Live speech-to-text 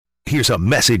Here's a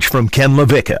message from Ken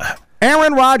LaVicka.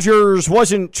 Aaron Rodgers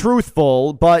wasn't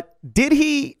truthful, but did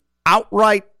he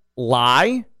outright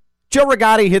lie? Joe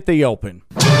Rigotti hit the open.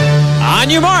 On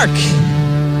your mark.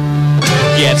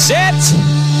 Get set.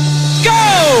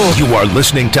 Go! You are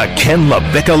listening to Ken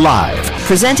LaVicka Live.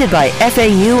 Presented by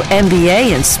FAU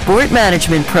MBA and Sport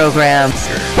Management Program. Turn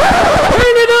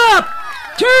it up!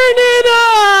 Turn it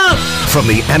up! From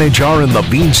the Anajar and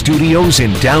Levine Studios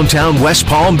in downtown West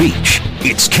Palm Beach,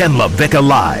 it's Ken LaVicka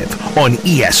Live on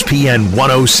ESPN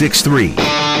 106.3.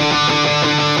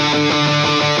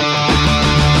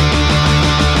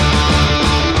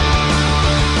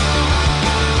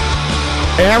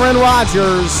 Aaron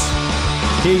Rodgers,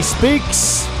 he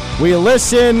speaks, we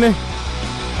listen,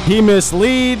 he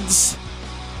misleads,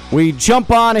 we jump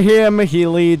on him, he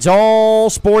leads all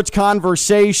sports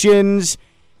conversations,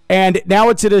 and now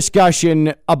it's a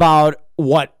discussion about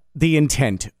what the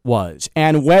intent was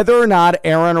and whether or not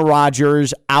Aaron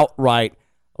Rodgers outright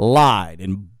lied.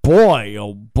 And boy,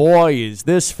 oh boy, is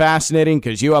this fascinating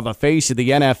because you have a face of the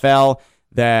NFL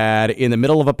that in the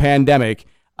middle of a pandemic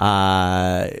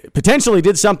potentially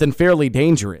did something fairly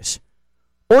dangerous.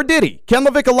 Or did he? Ken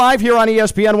LaVicka Live here on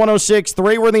ESPN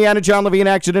 106.3. We're in the Anna John Levine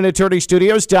Accident Attorney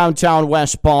Studios, downtown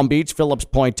West Palm Beach, Phillips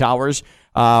Point Towers,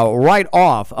 right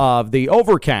off of the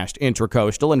overcast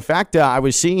Intracoastal. In fact, I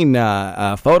was seeing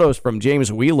photos from James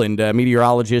Wheeland,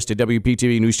 meteorologist at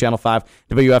WPTV News Channel 5,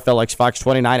 WFLX Fox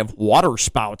 29, of water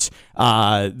spouts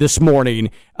this morning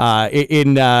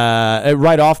in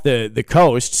right off the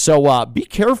coast. So be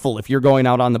careful if you're going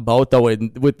out on the boat, though.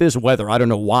 With this weather, I don't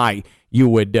know why you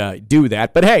would do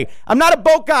that. But hey, I'm not a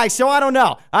boat guy, so I don't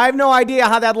know. I have no idea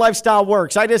how that lifestyle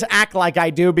works. I just act like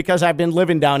I do because I've been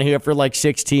living down here for like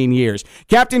 16 years.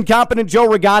 Captain Competent Joe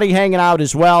Rigotti hanging out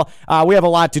as well. We have a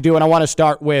lot to do, and I want to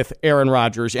start with Aaron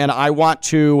Rodgers. And I want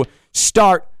to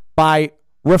start by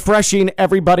refreshing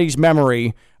everybody's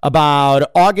memory about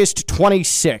August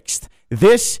 26th.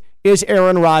 This is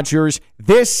Aaron Rodgers.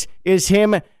 This is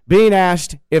him being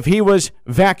asked if he was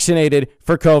vaccinated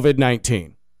for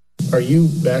COVID-19. Are you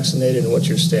vaccinated, and what's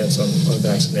your stance on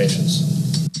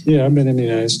vaccinations? Yeah, I've been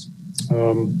immunized.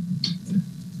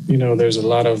 There's a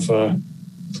lot of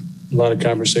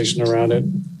conversation around it.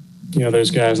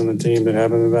 There's guys on the team that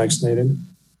haven't been vaccinated.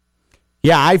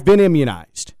 Yeah, I've been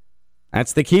immunized.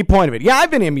 That's the key point of it. Yeah,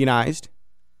 I've been immunized.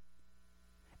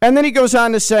 And then he goes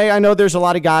on to say, I know there's a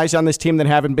lot of guys on this team that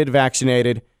haven't been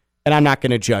vaccinated, and I'm not going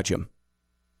to judge them.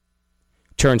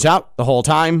 Turns out, the whole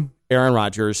time, Aaron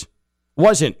Rodgers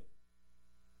wasn't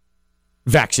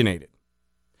vaccinated.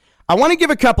 I want to give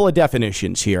a couple of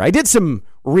definitions here. I did some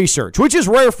research, which is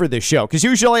rare for this show, because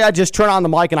usually I just turn on the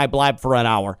mic and I blab for an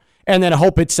hour and then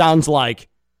hope it sounds like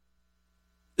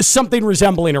something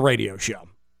resembling a radio show.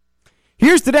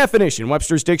 Here's the definition.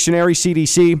 Webster's Dictionary,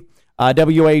 CDC,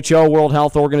 WHO, World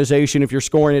Health Organization, if you're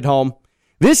scoring at home.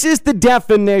 This is the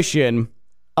definition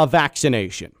of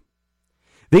vaccination.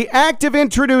 The act of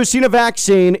introducing a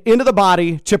vaccine into the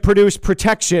body to produce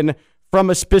protection from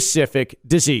a specific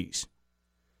disease.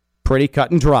 Pretty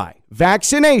cut and dry.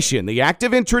 Vaccination, the act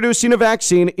of introducing a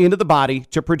vaccine into the body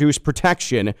to produce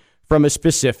protection from a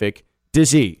specific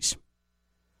disease.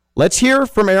 Let's hear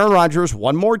from Aaron Rodgers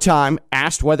one more time,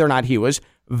 asked whether or not he was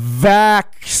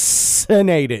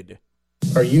vaccinated.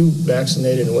 Are you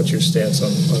vaccinated, and what's your stance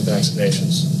on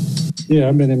vaccinations? Yeah,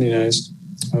 I've been immunized.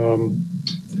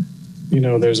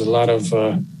 There's a lot of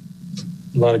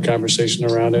conversation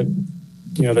around it.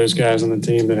 There's guys on the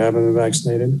team that haven't been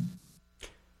vaccinated.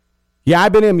 Yeah,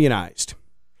 I've been immunized.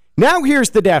 Now here's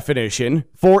the definition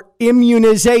for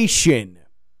immunization.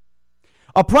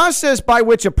 A process by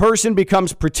which a person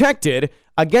becomes protected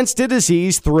against a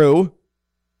disease through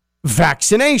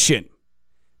vaccination.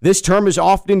 This term is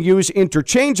often used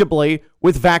interchangeably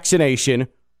with vaccination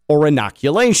or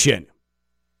inoculation.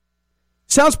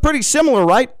 Sounds pretty similar,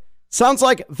 right? Sounds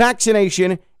like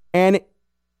vaccination and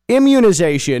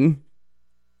immunization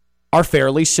are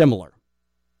fairly similar.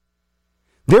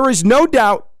 There is no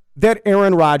doubt that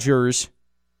Aaron Rodgers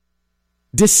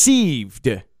deceived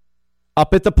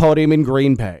up at the podium in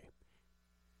Green Bay.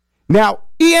 Now,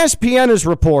 ESPN is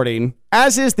reporting,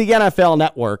 as is the NFL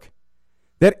Network,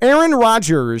 that Aaron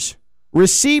Rodgers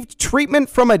received treatment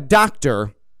from a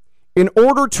doctor in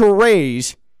order to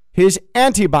raise his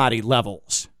antibody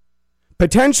levels.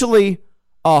 Potentially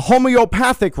a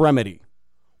homeopathic remedy.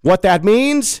 What that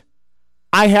means,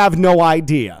 I have no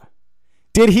idea.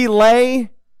 Did he lay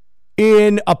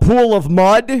in a pool of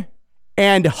mud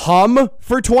and hum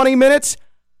for 20 minutes?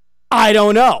 I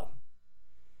don't know.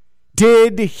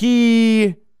 Did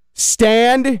he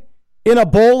stand in a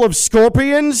bowl of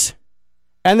scorpions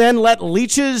and then let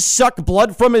leeches suck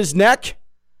blood from his neck?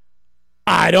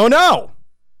 I don't know.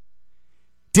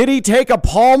 Did he take a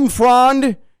palm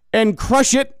frond and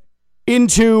crush it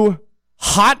into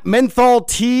hot menthol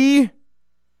tea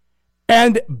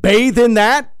and bathe in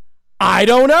that? I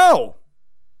don't know.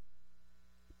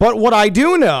 But what I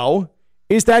do know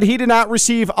is that he did not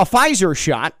receive a Pfizer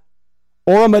shot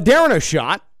or a Moderna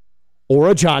shot or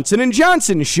a Johnson &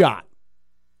 Johnson shot.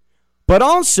 But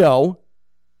also,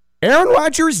 Aaron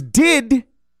Rodgers did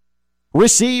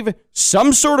receive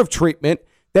some sort of treatment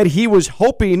that he was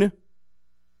hoping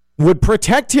would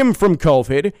protect him from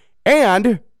COVID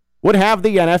and would have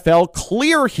the NFL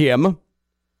clear him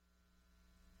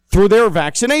through their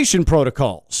vaccination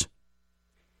protocols.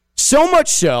 So much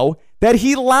so that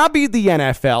he lobbied the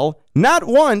NFL not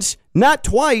once, not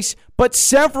twice, but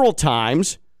several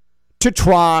times to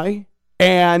try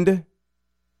and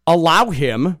allow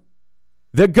him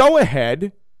the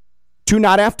go-ahead to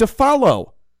not have to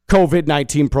follow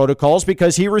COVID-19 protocols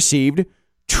because he received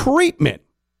treatment.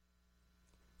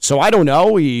 So I don't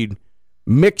know, he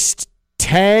mixed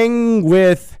Tang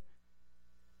with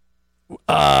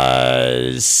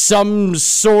some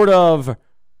sort of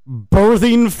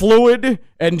birthing fluid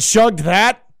and chugged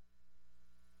that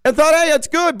and thought, hey, it's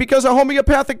good because a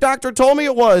homeopathic doctor told me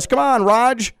it was. Come on,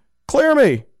 Raj, clear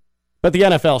me. But the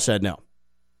NFL said no.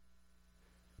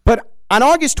 But on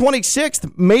August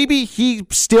 26th, maybe he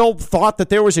still thought that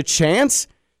there was a chance.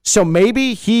 So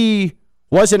maybe he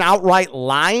wasn't outright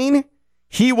lying.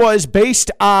 He was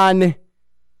based on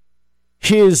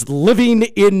his living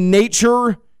in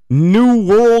nature, new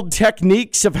world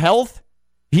techniques of health.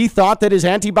 He thought that his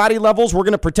antibody levels were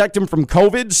going to protect him from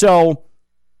COVID. So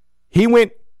he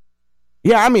went,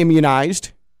 yeah, I'm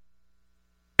immunized.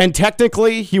 And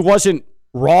technically, he wasn't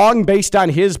wrong based on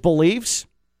his beliefs.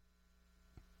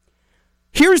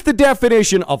 Here's the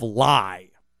definition of lie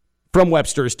from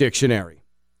Webster's dictionary.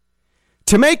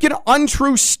 To make an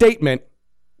untrue statement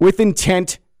with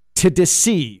intent to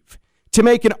deceive. To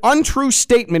make an untrue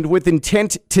statement with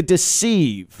intent to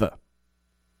deceive.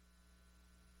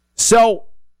 So,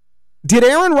 did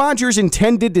Aaron Rodgers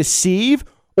intend to deceive,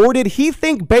 or did he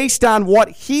think based on what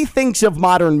he thinks of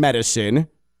modern medicine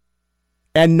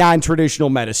and non-traditional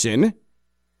medicine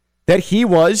that he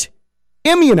was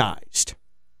immunized?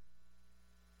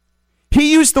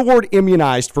 He used the word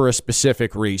immunized for a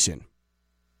specific reason.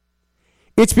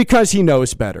 It's because he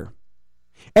knows better.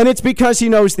 And it's because he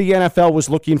knows the NFL was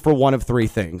looking for one of three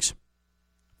things: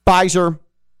 Pfizer,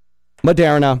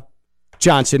 Moderna,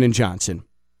 Johnson & Johnson.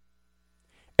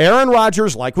 Aaron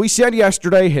Rodgers, like we said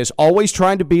yesterday, has always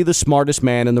tried to be the smartest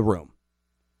man in the room.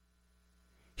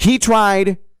 He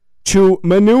tried to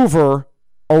maneuver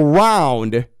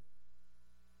around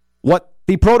what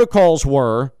the protocols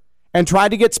were and tried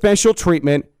to get special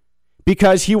treatment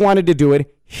because he wanted to do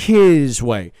it his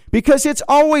way. Because it's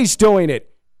always doing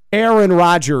it Aaron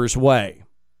Rodgers' way.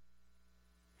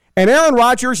 And Aaron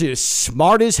Rodgers is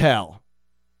smart as hell.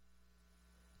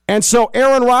 And so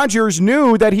Aaron Rodgers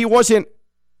knew that he wasn't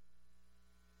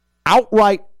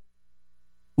outright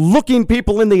looking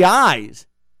people in the eyes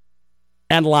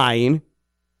and lying,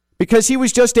 because he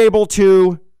was just able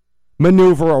to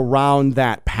maneuver around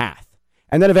that path.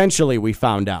 And then eventually we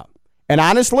found out. And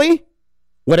honestly,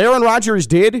 what Aaron Rodgers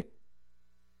did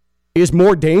is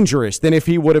more dangerous than if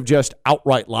he would have just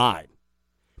outright lied.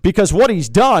 Because what he's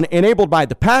done, enabled by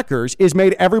the Packers, is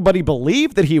made everybody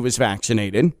believe that he was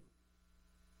vaccinated.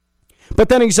 But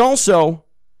then he's also,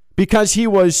 because he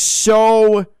was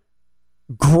so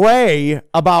gray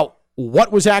about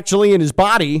what was actually in his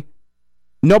body,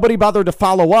 nobody bothered to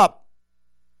follow up.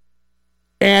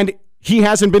 And he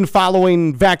hasn't been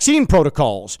following vaccine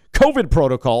protocols, COVID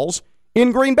protocols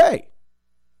in Green Bay,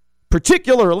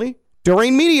 particularly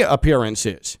during media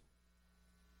appearances.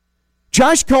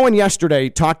 Josh Cohen yesterday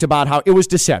talked about how it was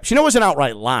deception. It wasn't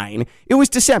outright lying. It was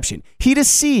deception. He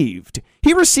deceived.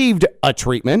 He received a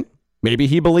treatment. Maybe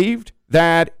he believed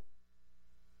that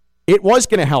it was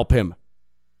going to help him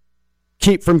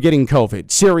keep from getting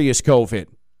COVID, serious COVID,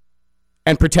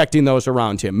 and protecting those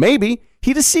around him. Maybe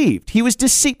he deceived. He was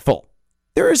deceitful.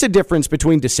 There is a difference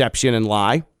between deception and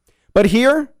lie. But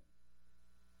here,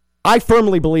 I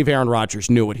firmly believe Aaron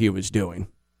Rodgers knew what he was doing.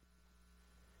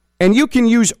 And you can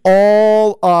use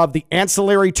all of the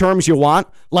ancillary terms you want,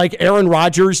 like Aaron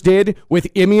Rodgers did with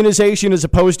immunization as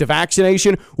opposed to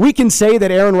vaccination. We can say that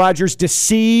Aaron Rodgers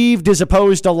deceived as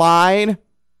opposed to lied.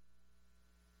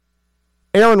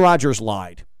 Aaron Rodgers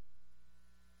lied.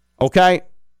 Okay?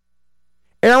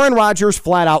 Aaron Rodgers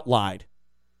flat out lied.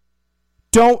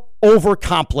 Don't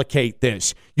overcomplicate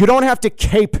this. You don't have to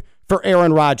cape for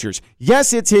Aaron Rodgers.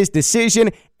 Yes, it's his decision,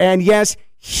 and yes,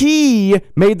 he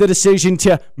made the decision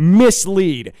to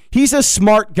mislead. He's a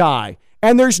smart guy,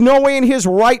 and there's no way in his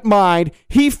right mind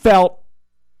he felt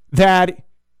that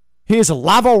his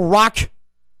lava rock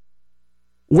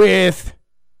with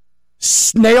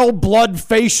snail blood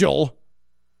facial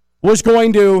was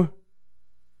going to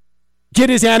get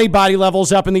his antibody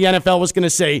levels up, and the NFL was going to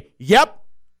say, yep,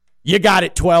 you got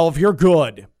it, 12, you're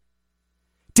good.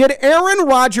 Did Aaron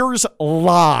Rodgers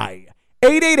lie?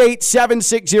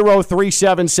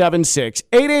 888-760-3776.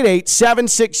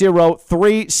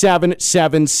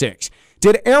 888-760-3776.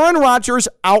 Did Aaron Rodgers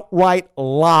outright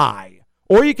lie?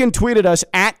 Or you can tweet at us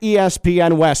at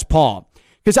ESPN West Palm.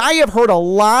 Because I have heard a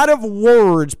lot of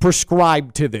words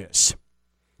prescribed to this.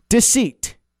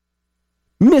 Deceit.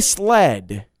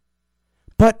 Misled.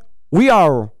 But we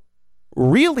are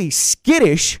really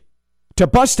skittish to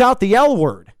bust out the L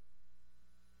word.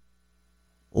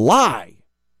 Lie.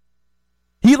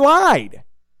 He lied.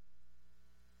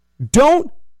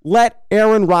 Don't let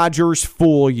Aaron Rodgers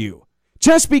fool you.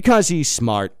 Just because he's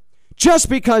smart, just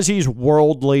because he's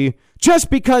worldly,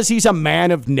 just because he's a man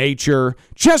of nature,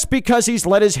 just because he's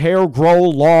let his hair grow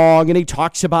long and he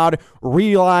talks about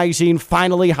realizing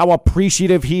finally how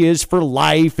appreciative he is for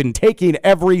life and taking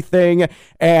everything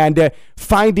and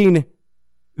finding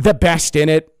the best in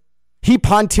it. He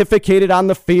pontificated on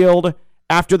the field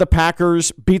after the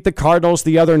Packers beat the Cardinals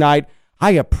the other night.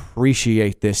 I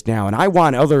appreciate this now, and I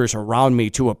want others around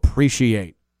me to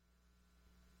appreciate.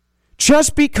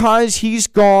 Just because he's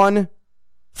gone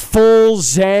full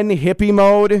Zen hippie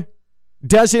mode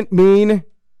doesn't mean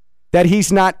that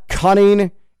he's not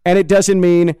cunning, and it doesn't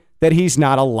mean that he's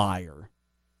not a liar.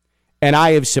 And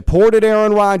I have supported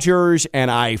Aaron Rodgers, and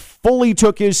I fully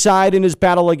took his side in his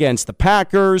battle against the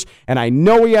Packers, and I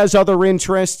know he has other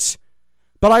interests.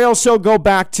 But I also go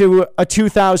back to a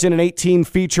 2018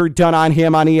 feature done on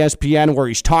him on ESPN where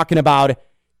he's talking about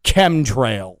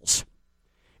chemtrails.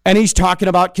 And he's talking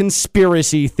about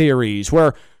conspiracy theories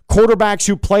where quarterbacks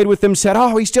who played with him said,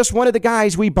 oh, he's just one of the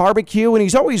guys we barbecue, and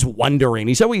he's always wondering,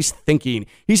 he's always thinking,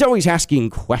 he's always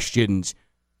asking questions.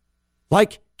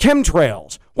 Like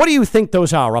chemtrails. What do you think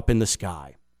those are up in the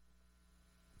sky?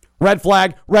 Red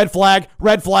flag, red flag,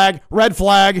 red flag, red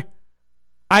flag.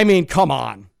 I mean, come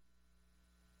on.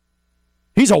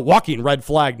 He's a walking red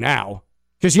flag now.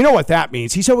 Because you know what that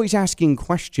means. He's always asking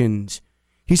questions.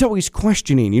 He's always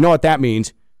questioning. You know what that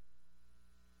means?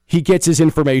 He gets his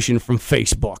information from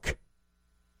Facebook.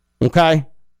 Okay?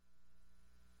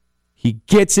 He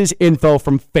gets his info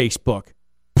from Facebook.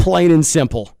 Plain and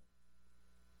simple.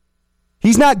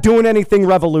 He's not doing anything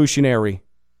revolutionary.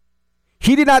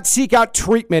 He did not seek out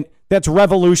treatment that's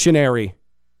revolutionary.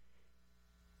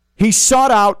 He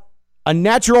sought out a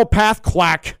naturopath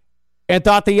quack and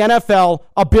thought the NFL,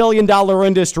 a billion-dollar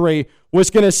industry, was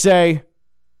going to say,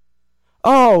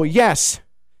 oh, yes,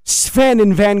 Sven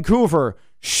in Vancouver,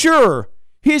 sure,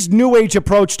 his new age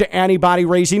approach to antibody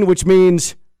raising, which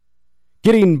means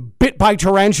getting bit by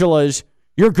tarantulas,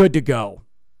 you're good to go.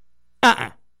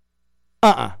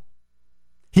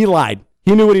 He lied.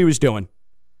 He knew what he was doing.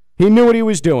 He knew what he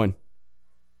was doing.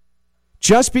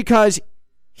 Just because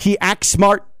he acts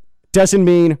smart doesn't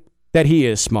mean that he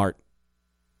is smart.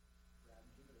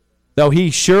 Though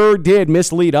he sure did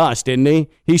mislead us, didn't he?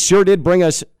 He sure did bring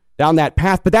us down that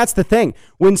path. But that's the thing.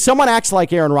 When someone acts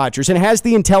like Aaron Rodgers and has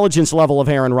the intelligence level of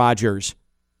Aaron Rodgers,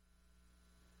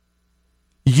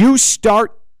 you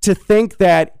start to think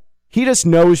that he just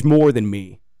knows more than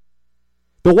me.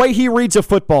 The way he reads a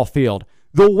football field,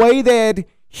 the way that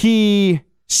he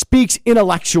speaks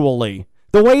intellectually,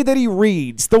 the way that he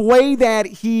reads, the way that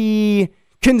he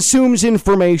consumes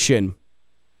information.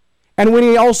 And when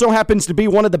he also happens to be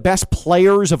one of the best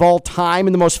players of all time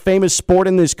in the most famous sport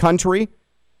in this country,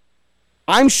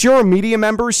 I'm sure media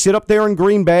members sit up there in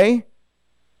Green Bay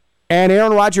and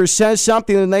Aaron Rodgers says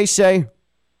something and they say,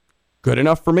 good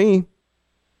enough for me.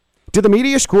 Did the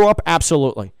media screw up?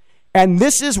 Absolutely. And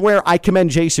this is where I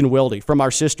commend Jason Wilde from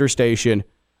our sister station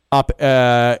up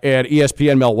at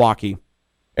ESPN Milwaukee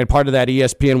and part of that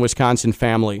ESPN Wisconsin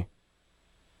family.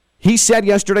 He said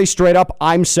yesterday straight up,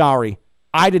 I'm sorry.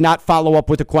 I did not follow up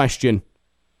with a question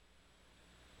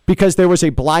because there was a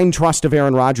blind trust of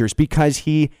Aaron Rodgers because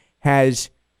he has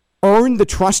earned the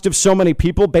trust of so many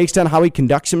people based on how he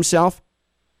conducts himself.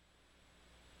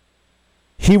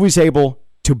 He was able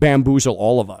to bamboozle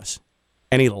all of us,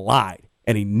 and he lied,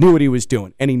 and he knew what he was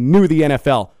doing, and he knew the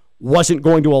NFL wasn't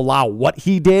going to allow what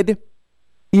he did,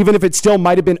 even if it still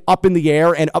might have been up in the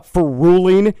air and up for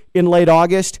ruling in late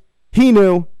August. He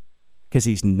knew because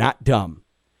he's not dumb.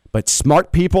 But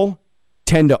smart people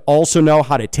tend to also know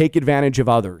how to take advantage of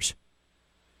others.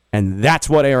 And that's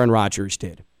what Aaron Rodgers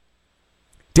did.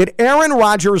 Did Aaron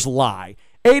Rodgers lie?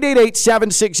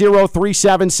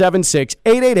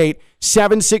 888-760-3776,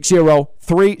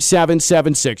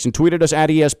 888-760-3776, and tweeted us at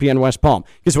ESPN West Palm.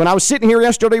 Because when I was sitting here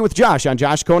yesterday with Josh on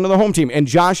Josh Cohen of the Home Team, and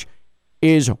Josh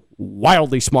is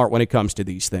wildly smart when it comes to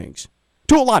these things.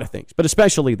 To a lot of things, but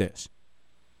especially this.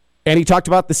 And he talked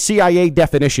about the CIA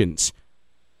definitions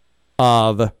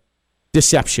of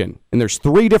deception. And there's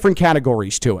 3 different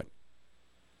categories to it.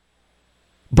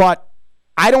 But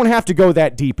I don't have to go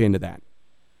that deep into that.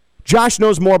 Josh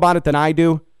knows more about it than I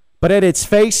do, but at its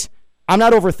face, I'm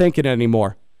not overthinking it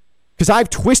anymore. Because I've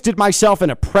twisted myself in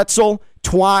a pretzel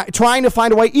trying to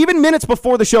find a way, even minutes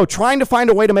before the show, trying to find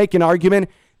a way to make an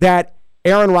argument that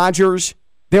Aaron Rodgers,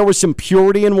 there was some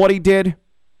purity in what he did.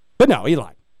 But no, he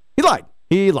lied. He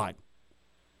lied.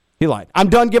 I'm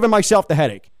done giving myself the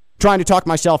headache, trying to talk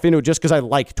myself into it just because I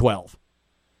like 12.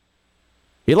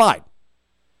 He lied.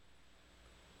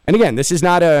 And again, this is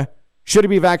not a should he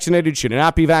be vaccinated, should he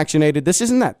not be vaccinated. This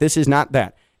isn't that. This is not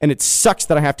that. And it sucks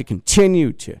that I have to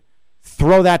continue to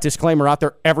throw that disclaimer out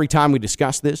there every time we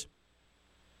discuss this.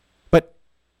 But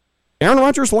Aaron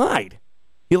Rodgers lied.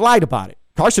 He lied about it.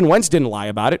 Carson Wentz didn't lie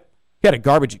about it. He had a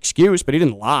garbage excuse, but he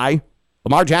didn't lie.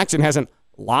 Lamar Jackson hasn't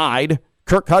lied.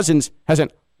 Kirk Cousins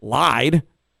hasn't lied.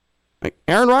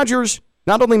 Aaron Rodgers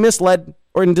not only misled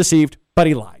or deceived, but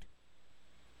he lied.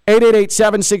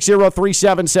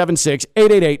 888-760-3776,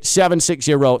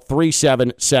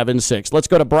 888-760-3776. Let's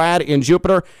go to Brad in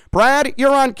Jupiter. Brad,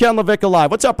 you're on Ken LaVicka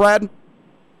Live. What's up, Brad?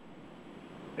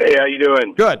 Hey, how you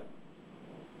doing? Good.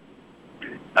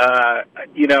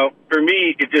 For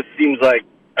me, it just seems like,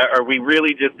 are we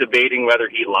really just debating whether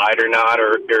he lied or not,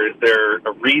 or is there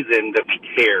a reason that we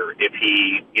care if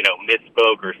he,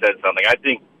 misspoke or said something? I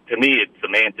think, to me, it's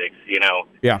semantics,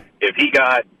 Yeah. If he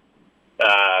got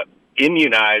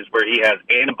immunized where he has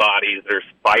antibodies that are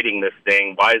fighting this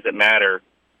thing, why does it matter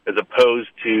as opposed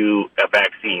to a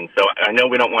vaccine? So I know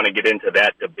we don't want to get into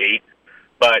that debate,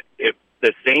 but if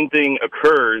the same thing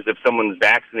occurs if someone's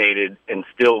vaccinated and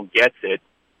still gets it,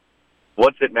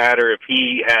 what's it matter if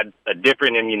he had a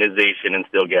different immunization and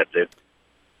still gets it?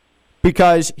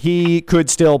 Because he could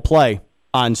still play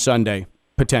on Sunday,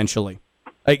 potentially.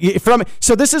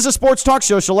 So this is a sports talk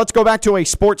show, so let's go back to a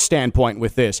sports standpoint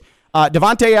with this.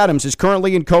 Devontae Adams is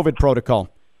currently in COVID protocol.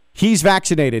 He's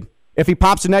vaccinated. If he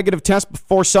pops a negative test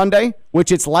before Sunday,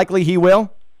 which it's likely he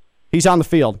will, he's on the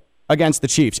field against the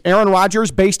Chiefs. Aaron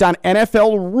Rodgers, based on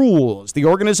NFL rules, the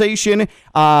organization,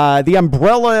 the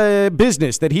umbrella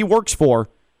business that he works for,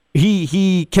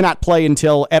 he cannot play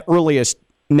until at earliest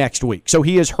next week. So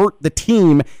he has hurt the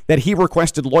team that he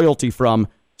requested loyalty from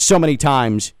so many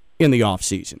times in the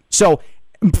offseason. So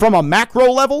from a macro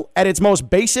level, at its most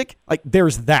basic,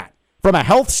 there's that. From a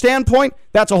health standpoint,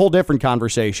 that's a whole different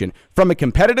conversation. From a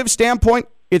competitive standpoint,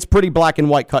 it's pretty black and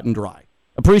white, cut and dry.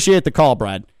 Appreciate the call,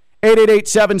 Brad.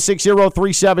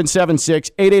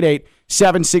 888-760-3776,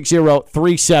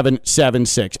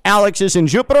 888-760-3776. Alex is in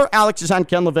Jupiter. Alex is on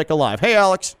Ken LaVicka Live. Hey,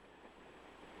 Alex.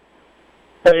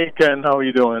 Hey, Ken. How are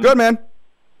you doing? Good, man.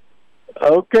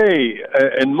 Okay.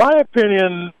 In my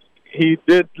opinion, he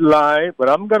did lie, but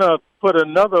I'm going to put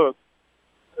another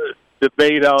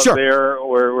debate out there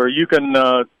where you can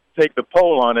take the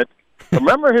poll on it.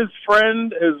 Remember his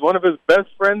friend, one of his best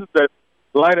friends that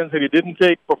lied and said he didn't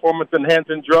take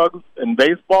performance-enhancing drugs in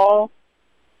baseball?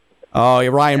 Oh,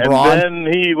 you're Ryan Braun. And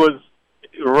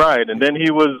then he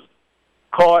was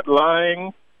caught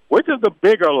lying. Which is the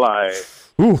bigger lie?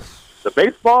 Oof. The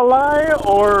baseball lie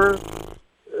or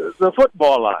the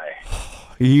football lie?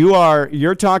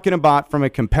 You're talking about from a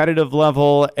competitive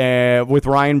level with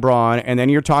Ryan Braun, and then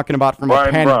you're talking about from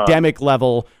a pandemic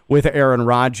level with Aaron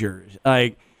Rodgers.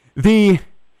 But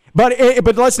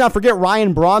let's not forget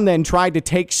Ryan Braun then tried to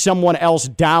take someone else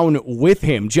down with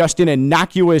him, just an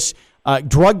innocuous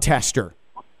drug tester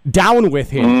down with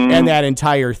him and that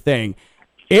entire thing.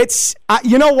 It's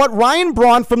you know what, Ryan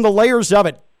Braun, from the layers of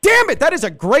it. Damn it, that is a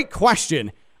great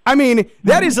question. I mean,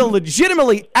 that is a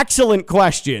legitimately excellent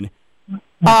question.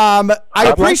 I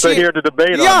appreciate here to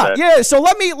debate on that. Yeah. So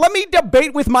let me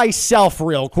debate with myself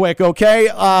real quick,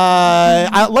 okay?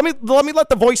 Let me let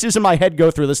the voices in my head go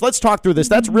through this. Let's talk through this.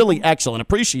 That's really excellent.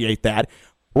 Appreciate that.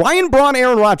 Ryan Braun,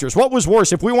 Aaron Rodgers. What was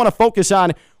worse? If we want to focus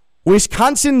on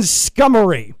Wisconsin's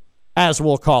scummery, as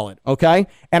we'll call it, okay?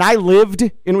 And I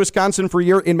lived in Wisconsin for a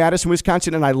year, in Madison,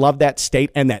 Wisconsin, and I love that state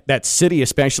and that city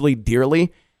especially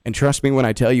dearly. And trust me when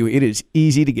I tell you, it is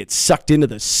easy to get sucked into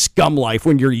the scum life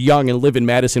when you're young and live in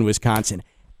Madison, Wisconsin.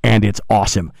 And it's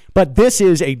awesome. But this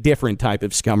is a different type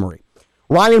of scummery.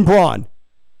 Ryan Braun,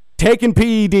 taking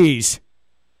PEDs,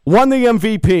 won the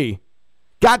MVP,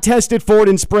 got tested for it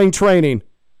in spring training,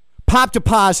 popped a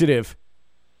positive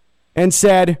and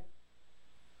said,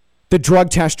 the drug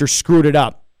tester screwed it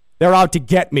up. They're out to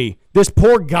get me. This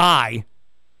poor guy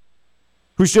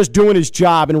who's just doing his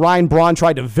job, and Ryan Braun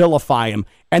tried to vilify him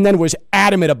and then was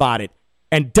adamant about it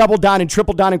and doubled down and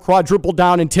tripled down and quadrupled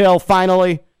down until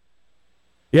finally,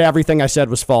 yeah, everything I said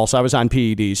was false. I was on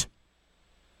PEDs.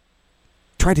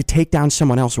 Tried to take down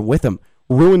someone else with him,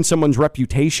 ruin someone's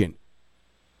reputation.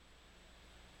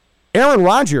 Aaron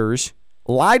Rodgers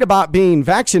lied about being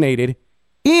vaccinated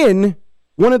in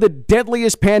one of the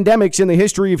deadliest pandemics in the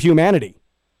history of humanity.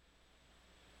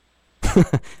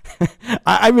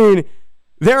 I mean,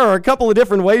 there are a couple of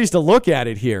different ways to look at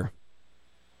it here.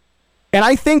 And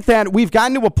I think that we've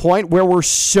gotten to a point where we're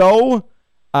so,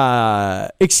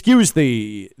 excuse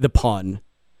the pun,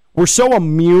 we're so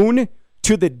immune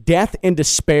to the death and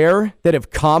despair that have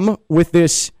come with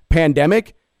this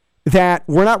pandemic that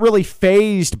we're not really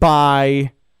fazed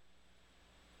by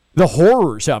the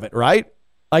horrors of it, right?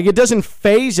 Like, it doesn't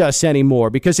faze us anymore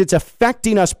because it's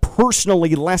affecting us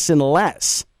personally less and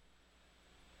less.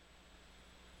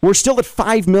 We're still at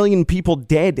 5 million people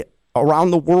dead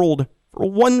around the world for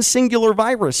one singular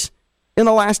virus in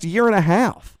the last year and a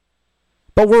half.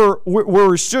 But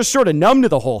we're just sort of numb to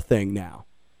the whole thing now.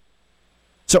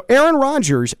 So Aaron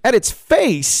Rodgers, at its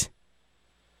face,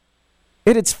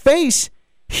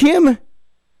 him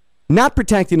not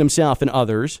protecting himself and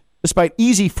others, despite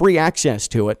easy free access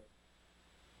to it,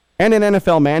 and an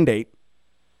NFL mandate,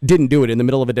 didn't do it in the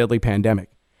middle of a deadly pandemic.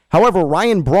 However,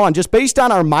 Ryan Braun, just based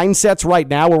on our mindsets right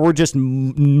now where we're just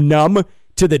numb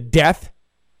to the death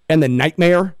and the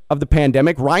nightmare of the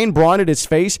pandemic, Ryan Braun at his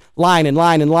face, line and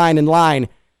line and line and line,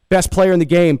 best player in the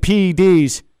game,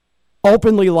 PEDs,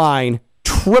 openly lying,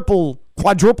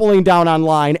 quadrupling down on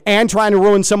line, and trying to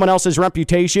ruin someone else's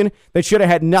reputation that should have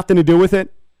had nothing to do with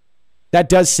it. That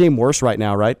does seem worse right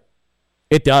now, right?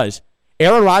 It does.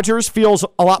 Aaron Rodgers feels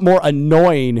a lot more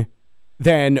annoying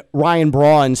than Ryan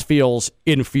Braun's feels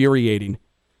infuriating.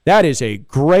 That is a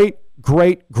great,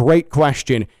 great, great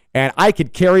question. And I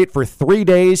could carry it for 3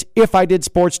 days if I did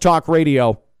sports talk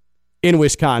radio in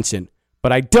Wisconsin.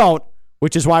 But I don't,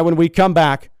 which is why when we come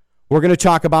back, we're going to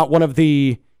talk about one of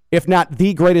the, if not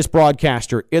the greatest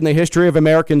broadcaster in the history of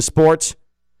American sports,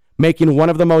 making one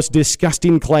of the most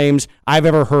disgusting claims I've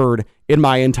ever heard in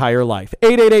my entire life.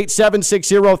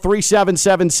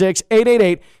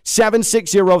 888-760-3776,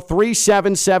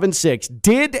 888-760-3776.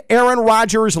 Did Aaron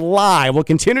Rodgers lie? We'll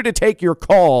continue to take your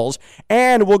calls,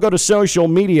 and we'll go to social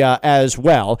media as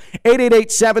well.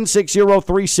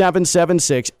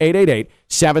 888-760-3776,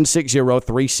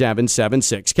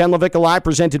 888-760-3776. Ken LaVicka Live,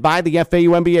 presented by the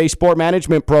FAU MBA Sport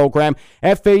Management Program,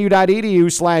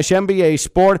 FAU.edu/MBA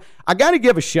Sport. I got to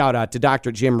give a shout out to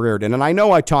Dr. Jim Reardon, and I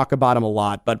know I talk about him a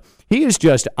lot, but he is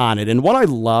just on it. And what I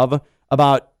love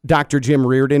about Dr. Jim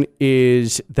Reardon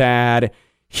is that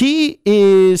he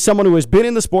is someone who has been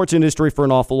in the sports industry for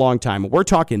an awful long time. We're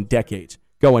talking decades,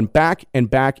 going back and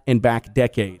back and back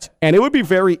decades. And it would be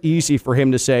very easy for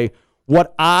him to say,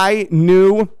 what I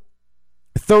knew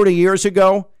 30 years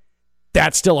ago,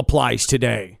 that still applies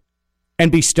today,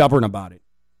 and be stubborn about it.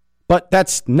 But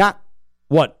that's not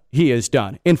what he has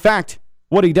done. In fact,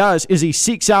 what he does is he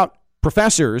seeks out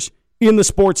professors in the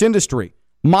sports industry,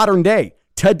 modern day,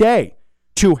 today,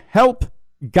 to help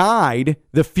guide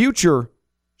the future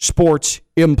sports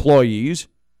employees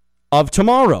of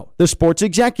tomorrow, the sports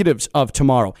executives of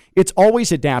tomorrow. It's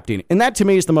always adapting. And that, to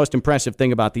me, is the most impressive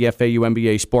thing about the FAU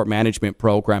MBA Sport Management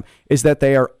Program, is that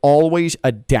they are always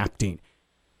adapting.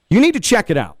 You need to check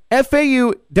it out.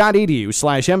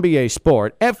 FAU.edu/MBA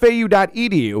Sport,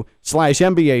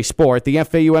 FAU.edu/MBA Sport, the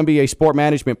FAU MBA Sport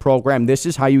Management Program. This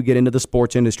is how you get into the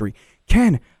sports industry.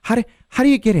 Ken, how do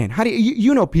you get in? How do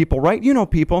you know people, right? You know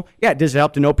people. Yeah. Does it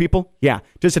help to know people? Yeah.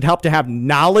 Does it help to have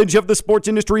knowledge of the sports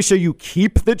industry so you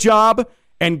keep the job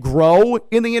and grow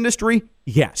in the industry?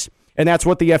 Yes. And that's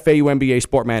what the FAU MBA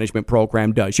Sport Management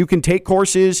Program does. You can take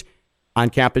courses on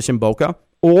campus in Boca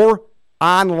or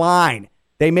online.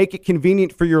 They make it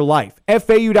convenient for your life.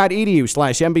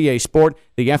 FAU.edu/MBA Sport,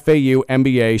 the FAU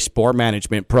MBA Sport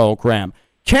Management Program.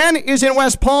 Ken is in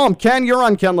West Palm. Ken, you're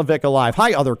on Ken LaVicka Live.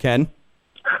 Hi, other Ken.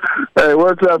 Hey,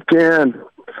 what's up, Ken?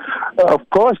 Of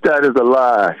course that is a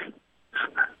lie.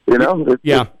 You know?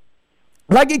 Yeah.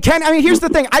 Like, Ken, I mean, here's the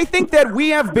thing. I think that we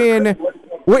have been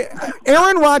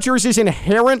Aaron Rodgers is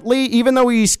inherently, even though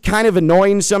he's kind of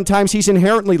annoying sometimes, he's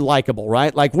inherently likable,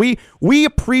 right? Like we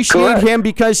appreciate him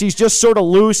because he's just sort of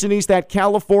loose and he's that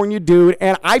California dude.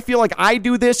 And I feel like I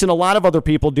do this and a lot of other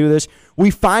people do this. We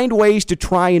find ways to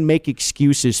try and make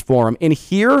excuses for him. And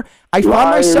here I find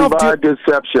myself by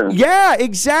deception. Yeah,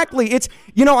 exactly. It's,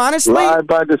 honestly. Lie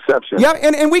by deception. Yeah,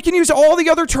 and we can use all the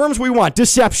other terms we want.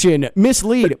 Deception,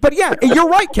 mislead. But yeah, you're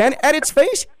right, Ken. At its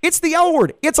face, it's the L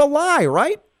word. It's a lie,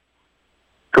 right?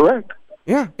 Correct.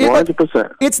 Yeah.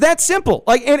 100%. It's that simple.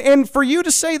 Like, and for you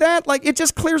to say that, like, it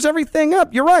just clears everything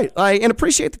up. You're right. And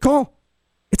appreciate the call.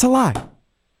 It's a lie.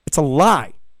 It's a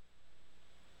lie.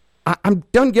 I'm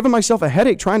done giving myself a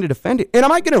headache trying to defend it. And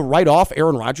am I going to write off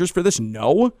Aaron Rodgers for this?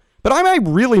 No. But am I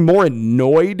really more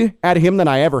annoyed at him than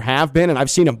I ever have been? And I've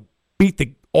seen him beat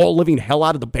the all-living hell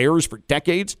out of the Bears for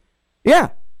decades? Yeah.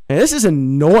 And this is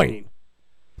annoying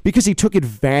because he took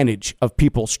advantage of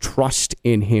people's trust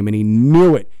in him, and he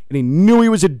knew it. And he knew he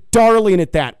was a darling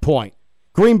at that point.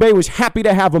 Green Bay was happy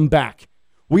to have him back.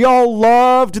 We all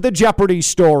loved the Jeopardy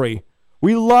story.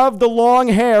 We loved the long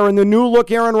hair and the new-look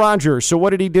Aaron Rodgers. So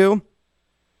what did he do?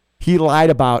 He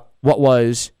lied about what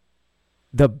was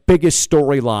the biggest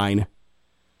storyline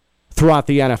throughout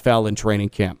the NFL in training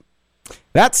camp.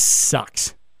 That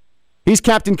sucks. He's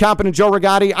Captain Competent Joe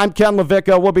Rigotti. I'm Ken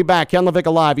LaVicka. We'll be back. Ken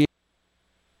LaVicka Live.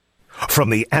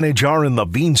 From the Anajar and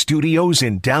Levine Studios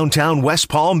in downtown West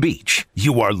Palm Beach,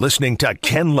 you are listening to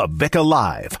Ken LaVicka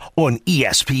Live on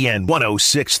ESPN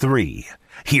 106.3.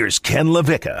 Here's Ken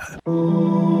LaVicka.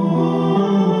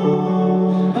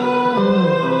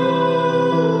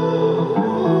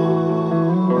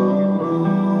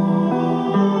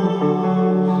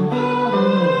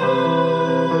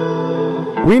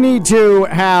 We need to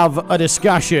have a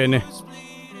discussion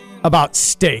about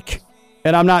steak,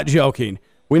 and I'm not joking.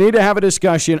 We need to have a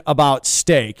discussion about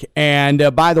steak.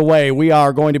 And by the way, we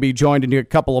are going to be joined in a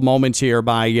couple of moments here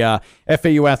by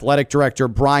FAU Athletic Director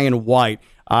Brian White.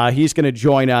 He's going to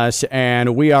join us,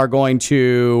 and we are going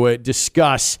to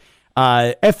discuss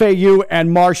FAU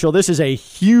and Marshall. This is a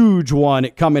huge one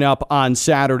coming up on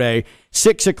Saturday,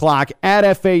 6 o'clock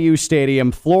at FAU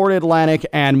Stadium, Florida Atlantic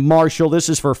and Marshall. This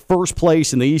is for first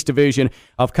place in the East Division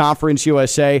of Conference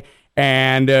USA.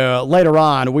 And later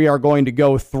on, we are going to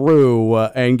go through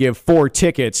and give 4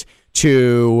 tickets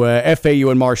to FAU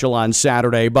and Marshall on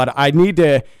Saturday. But I need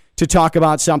to talk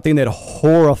about something that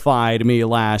horrified me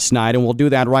last night, and we'll do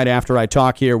that right after I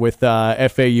talk here with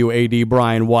FAU AD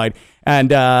Brian White.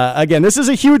 And again, this is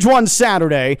a huge one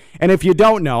Saturday, and if you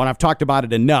don't know, and I've talked about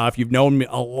it enough, you've known me,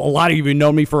 a lot of you have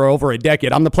known me for over a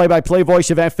decade. I'm the play-by-play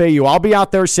voice of FAU. I'll be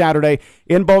out there Saturday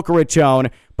in Boca Raton,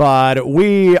 but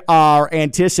we are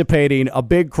anticipating a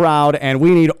big crowd, and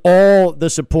we need all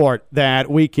the support that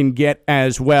we can get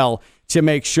as well to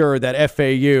make sure that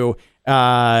FAU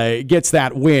gets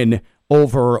that win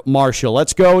over Marshall.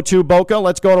 Let's go to Boca.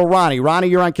 Let's go to Ronnie. Ronnie,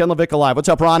 you're on Ken LaVicka Live. What's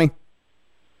up, Ronnie?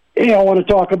 Yeah, I want to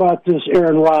talk about this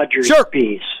Aaron Rodgers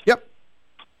piece. Yep.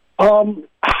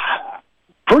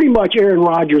 Pretty much Aaron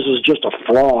Rodgers is just a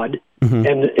fraud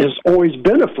and has always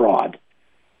been a fraud.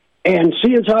 And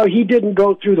seeing as how he didn't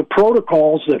go through the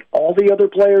protocols that all the other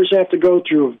players have to go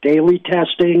through of daily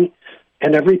testing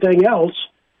and everything else,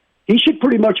 he should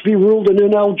pretty much be ruled an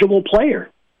ineligible player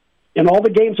in all the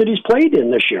games that he's played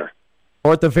in this year.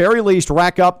 Or at the very least,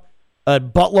 rack up a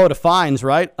buttload of fines,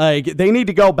 right? They need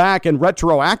to go back and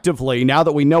retroactively, now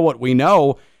that we know what we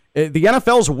know, the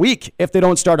NFL's weak if they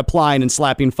don't start applying and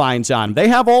slapping fines on. They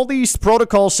have all these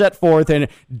protocols set forth and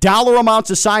dollar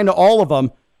amounts assigned to all of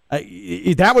them.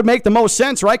 That would make the most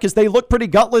sense, right? Because they look pretty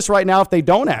gutless right now if they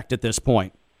don't act at this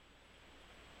point.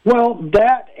 Well,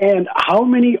 that and how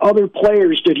many other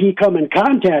players did he come in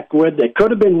contact with that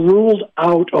could have been ruled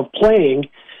out of playing,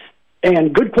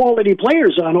 and good quality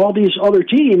players on all these other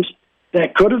teams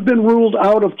that could have been ruled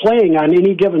out of playing on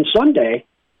any given Sunday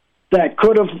that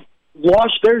could have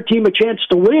lost their team a chance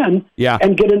to win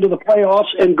and get into the playoffs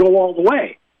and go all the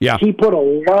way. Yeah. He put a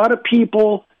lot of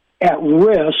people at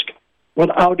risk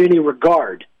without any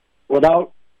regard,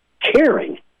 without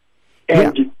caring.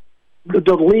 And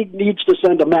the league needs to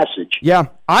send a message. Yeah,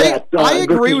 I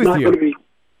agree with you.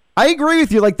 I agree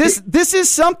with you. Like this is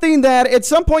something that at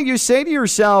some point you say to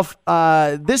yourself,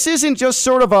 this isn't just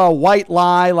sort of a white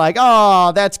lie, like,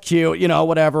 oh, that's cute,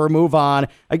 whatever, move on.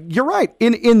 You're right.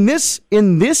 In this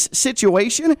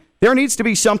situation, there needs to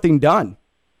be something done.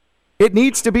 It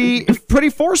needs to be pretty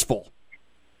forceful.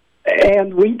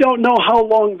 And we don't know how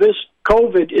long this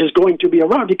COVID is going to be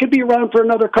around. It could be around for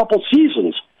another couple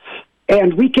seasons.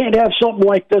 And we can't have something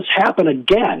like this happen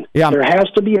again. Yeah. There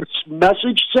has to be a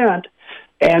message sent.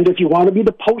 And if you want to be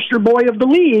the poster boy of the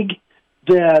league,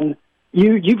 then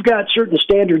you've got certain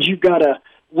standards you've got to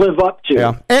live up to.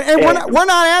 Yeah. And we're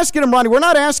not asking him, Ronnie, we're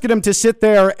not asking him to sit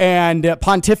there and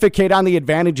pontificate on the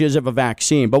advantages of a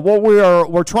vaccine. But what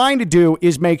we're trying to do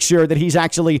is make sure that he's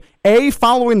actually, A,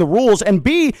 following the rules, and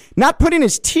B, not putting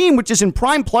his team, which is in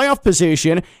prime playoff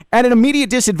position, at an immediate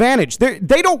disadvantage.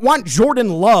 They don't want Jordan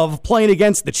Love playing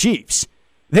against the Chiefs.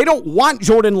 They don't want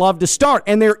Jordan Love to start,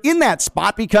 and they're in that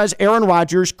spot because Aaron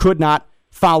Rodgers could not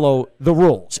follow the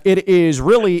rules. It is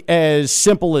really as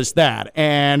simple as that.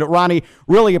 And, Ronnie,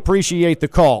 really appreciate the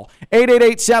call.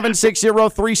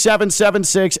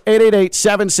 888-760-3776,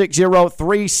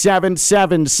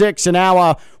 888-760-3776. And now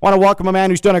I want to welcome a man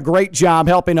who's done a great job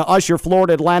helping to usher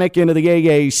Florida Atlantic into the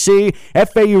AAC.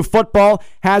 FAU football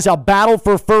has a battle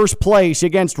for first place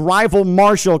against rival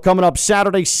Marshall coming up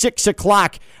Saturday, 6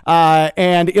 o'clock.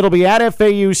 And it'll be at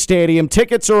FAU Stadium.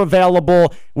 Tickets are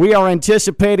available. We are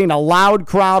anticipating a loud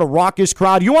crowd, a raucous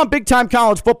crowd. You want big-time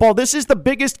college football? This is the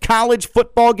biggest college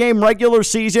football game regular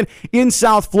season in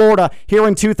South Florida here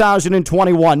in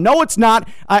 2021. No, it's not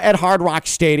at Hard Rock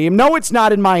Stadium. No, it's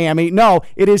not in Miami. No,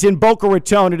 it is in Boca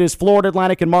Raton. It is Florida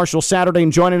Atlantic and Marshall Saturday.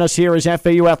 And joining us here is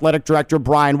FAU Athletic Director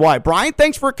Brian White. Brian,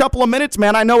 thanks for a couple of minutes,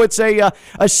 man. I know it's a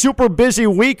super busy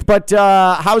week, but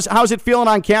how's it feeling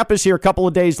on campus here a couple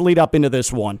of days lead up into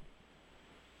this one?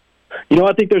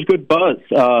 I think there's good buzz.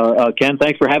 Ken,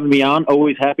 thanks for having me on.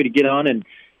 Always happy to get on and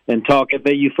talk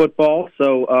FAU football.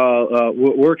 So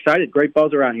we're excited. Great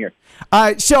buzz around here.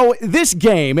 So this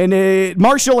game, and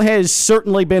Marshall has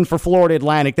certainly been for Florida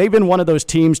Atlantic. They've been one of those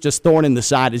teams just thorn in the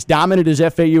side. As dominant as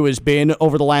FAU has been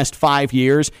over the last 5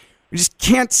 years, we just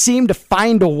can't seem to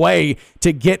find a way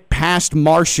to get past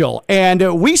Marshall.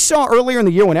 And we saw earlier in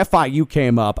the year when FIU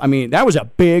came up, I mean, that was a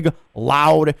big,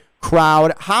 loud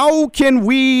crowd. How can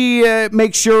we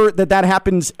make sure that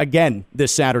happens again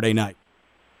this Saturday night?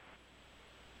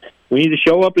 We need to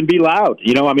show up and be loud.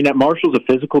 That Marshall's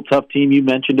a physical, tough team. You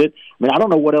mentioned it. I don't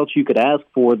know what else you could ask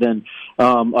for than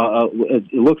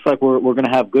it looks like we're going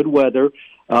to have good weather.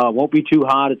 Won't be too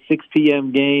hot. It's 6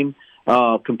 p.m. game.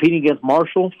 Competing against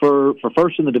Marshall for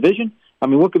first in the division.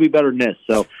 What could be better than this?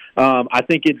 So I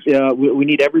think we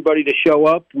need everybody to show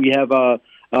up. We have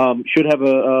should have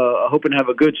hoping to have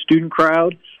a good student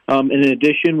crowd. And in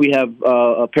addition, we have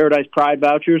Paradise Pride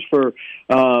vouchers for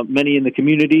many in the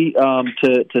community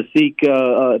to seek,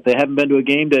 if they haven't been to a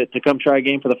game, to come try a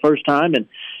game for the first time. And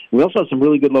we also have some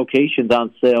really good locations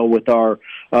on sale with our,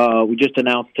 we just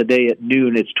announced today at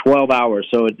noon, it's 12 hours.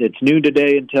 So it's noon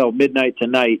today until midnight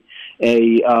tonight,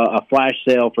 a flash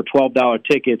sale for $12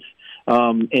 tickets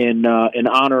in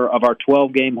honor of our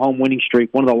 12-game home winning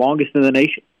streak, one of the longest in the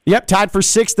nation. Yep, tied for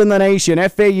 6th in the nation,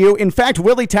 FAU. In fact,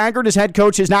 Willie Taggart, as head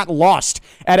coach, has not lost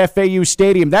at FAU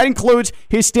Stadium. That includes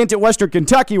his stint at Western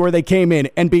Kentucky, where they came in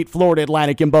and beat Florida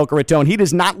Atlantic in Boca Raton. He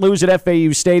does not lose at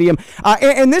FAU Stadium.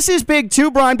 And this is big, too,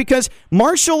 Brian, because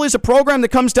Marshall is a program that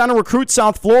comes down to recruit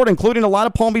South Florida, including a lot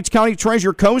of Palm Beach County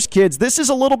Treasure Coast kids. This is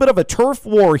a little bit of a turf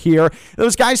war here.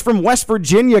 Those guys from West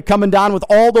Virginia coming down with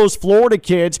all those Florida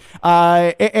kids.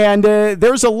 And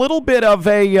there's a little bit of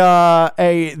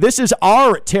this is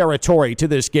our territory to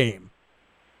this game.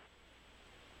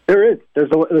 There is.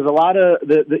 There's a lot of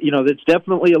it's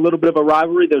definitely a little bit of a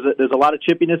rivalry. There's a lot of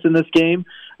chippiness in this game.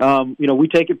 We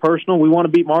take it personal. We want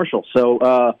to beat Marshall,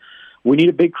 so we need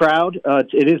a big crowd.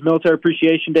 It is Military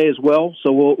Appreciation Day as well,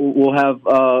 so we'll have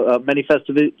many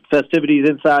festivities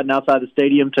inside and outside the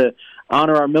stadium to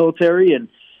honor our military, and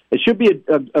it should be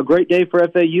a great day for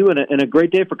FAU and a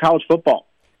great day for college football.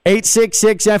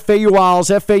 866-FAU-Owls,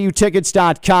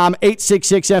 FAUtickets.com,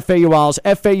 866-FAU-Owls,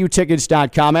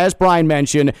 FAUtickets.com. As Brian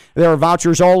mentioned, there are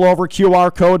vouchers all over,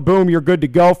 QR code, boom, you're good to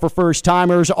go for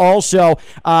first-timers. Also,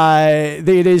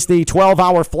 it is the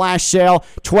 12-hour flash sale,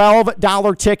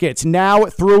 $12 tickets now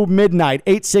through midnight,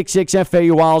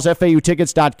 866-FAU-Owls,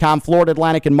 FAUtickets.com, Florida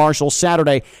Atlantic and Marshall,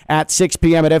 Saturday at 6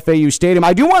 p.m. at FAU Stadium.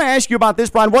 I do want to ask you about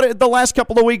this, Brian. What have the last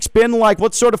couple of weeks been like?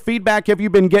 What sort of feedback have you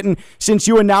been getting since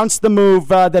you announced the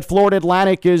move that Florida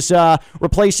Atlantic is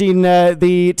replacing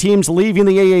the teams leaving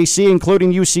the AAC,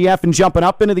 including UCF, and jumping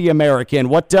up into the American?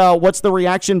 What's the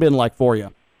reaction been like for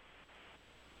you?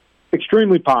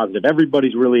 Extremely positive.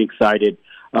 Everybody's really excited.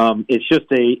 It's just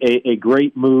a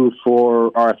great move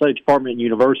for our athletic department and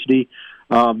university.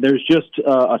 There's just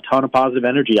a ton of positive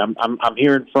energy. I'm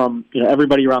hearing from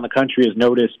everybody around the country has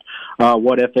noticed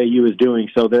what FAU is doing.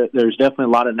 So there's definitely a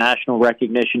lot of national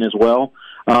recognition as well.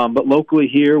 But locally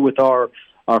here with our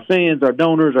fans, our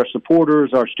donors, our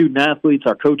supporters, our student athletes,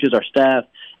 our coaches, our staff,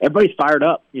 everybody's fired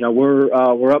up.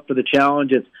 We're up for the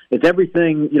challenge. It's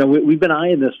everything. We've been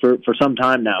eyeing this for some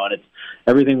time now, and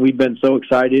everything we've been so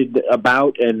excited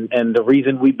about, and the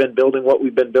reason we've been building what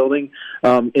we've been building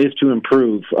is to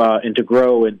improve and to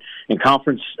grow, and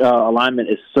conference alignment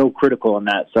is so critical in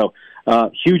that. So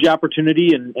huge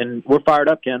opportunity, and we're fired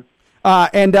up, Ken.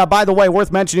 And by the way,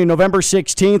 worth mentioning, November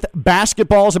 16th,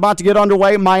 basketball is about to get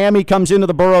underway. Miami comes into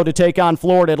the borough to take on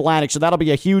Florida Atlantic, so that'll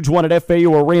be a huge one at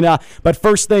FAU Arena. But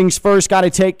first things first, got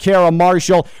to take care of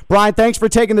Marshall. Brian, thanks for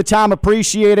taking the time.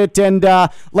 Appreciate it. And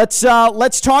let's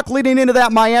talk leading into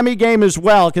that Miami game as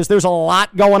well, because there's a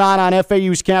lot going on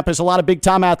FAU's campus, a lot of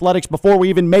big-time athletics before we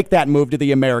even make that move to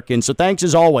the American. So thanks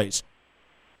as always.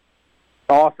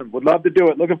 Awesome. Would love to do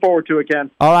it. Looking forward to it,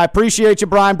 Ken. All right. Appreciate you,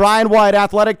 Brian. Brian White,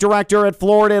 athletic director at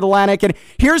Florida Atlantic. And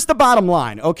here's the bottom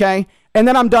line, okay? And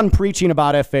then I'm done preaching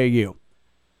about FAU.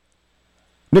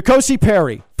 N'Kosi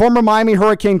Perry, former Miami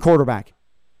Hurricane quarterback.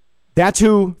 That's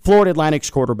who Florida Atlantic's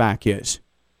quarterback is.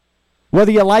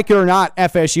 Whether you like it or not,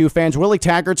 FSU fans, Willie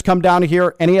Taggart's come down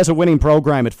here, and he has a winning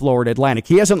program at Florida Atlantic.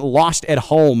 He hasn't lost at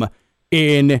home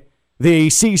in the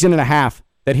season and a half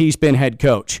that he's been head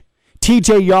coach.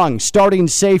 TJ Young, starting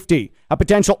safety, a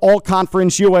potential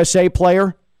all-conference USA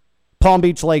player, Palm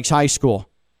Beach Lakes High School.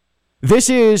 This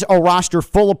is a roster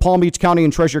full of Palm Beach County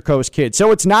and Treasure Coast kids.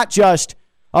 So it's not just,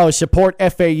 support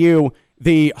FAU,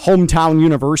 the hometown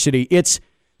university. It's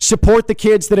support the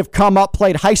kids that have come up,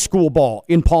 played high school ball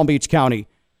in Palm Beach County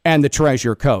and the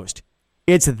Treasure Coast.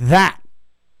 It's that.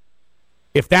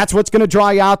 If that's what's going to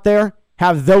draw you out there,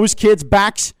 have those kids'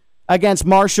 backs against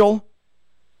Marshall.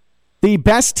 The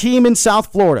best team in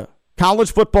South Florida,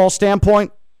 college football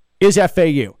standpoint, is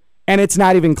FAU, and it's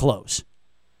not even close.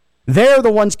 They're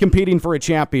the ones competing for a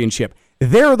championship.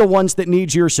 They're the ones that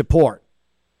need your support.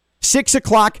 6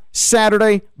 o'clock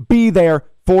Saturday, be there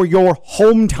for your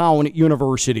hometown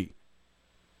university.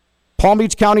 Palm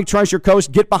Beach County, Treasure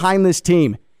Coast, get behind this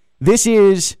team. This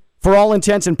is, for all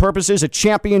intents and purposes, a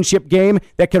championship game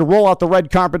that can roll out the red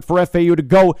carpet for FAU to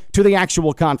go to the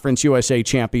actual Conference USA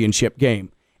championship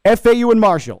game. FAU and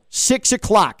Marshall, 6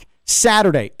 o'clock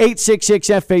Saturday, 866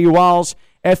 FAU Walls,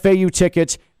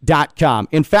 FAUtickets.com.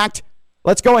 In fact,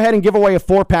 let's go ahead and give away a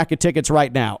 4-pack of tickets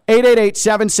right now.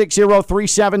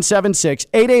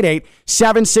 888-760-3776.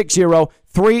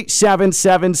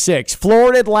 888-760-3776.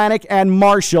 Florida Atlantic and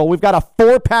Marshall. We've got a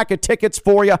 4-pack of tickets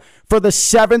for you for the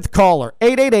 7th caller.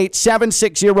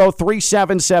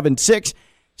 888-760-3776.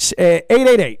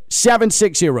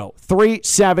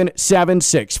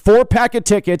 888-760-3776. 4-pack of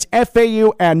tickets,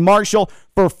 FAU and Marshall,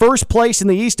 for first place in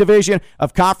the East Division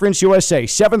of Conference USA.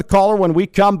 7th caller when we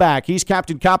come back. He's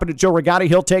Captain Competent Joe Rigotti.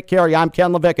 He'll take care of you. I'm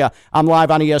Ken LaVicka. I'm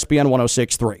live on ESPN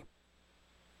 106.3.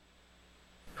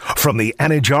 From the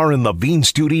Anajar and Levine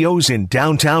Studios in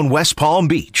downtown West Palm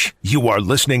Beach, you are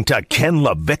listening to Ken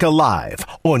LaVicka Live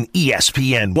on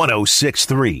ESPN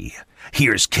 106.3.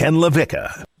 Here's Ken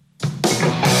LaVicka.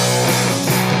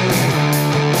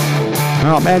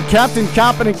 Oh, man, Captain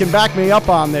Competent can back me up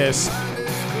on this.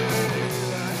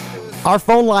 Our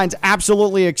phone lines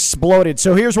absolutely exploded.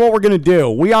 So here's what we're going to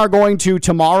do. We are going to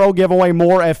tomorrow give away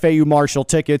more FAU Marshall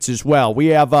tickets as well. We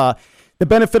have the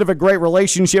benefit of a great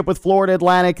relationship with Florida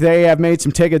Atlantic. They have made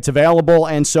some tickets available,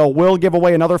 and so we'll give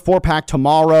away another 4-pack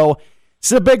tomorrow.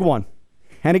 This is a big one.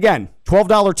 And again,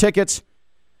 $12 tickets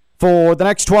for the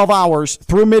next 12 hours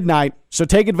through midnight. So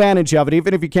take advantage of it,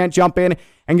 even if you can't jump in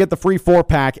and get the free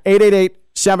 4-pack.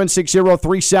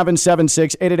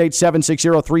 888-760-3776,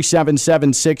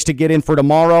 888-760-3776 to get in for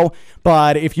tomorrow.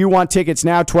 But if you want tickets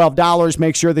now, $12,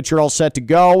 make sure that you're all set to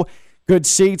go. Good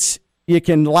seats. You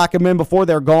can lock them in before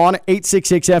they're gone.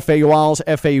 866-FAU-WALLS,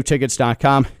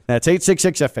 FAUtickets.com. That's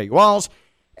 866-FAU-WALLS,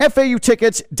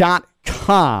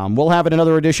 FAUtickets.com. We'll have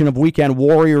another edition of Weekend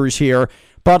Warriors here.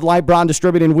 Bud Light Brown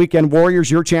distributing Weekend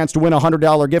Warriors, your chance to win a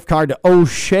 $100 gift card to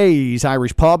O'Shea's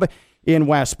Irish Pub in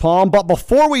West Palm. But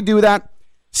before we do that,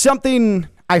 something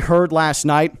I heard last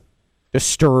night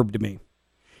disturbed me.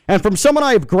 And from someone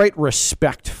I have great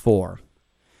respect for.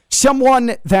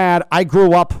 Someone that I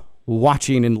grew up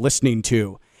watching and listening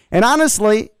to. And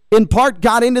honestly, in part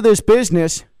got into this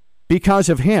business because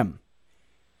of him.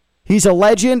 He's a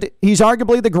legend. He's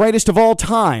arguably the greatest of all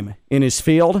time in his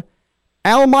field.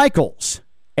 Al Michaels,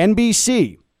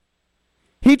 NBC.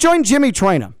 He joined Jimmy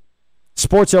Traina,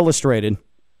 Sports Illustrated,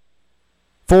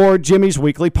 for Jimmy's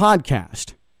weekly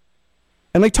podcast.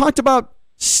 And they talked about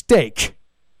steak.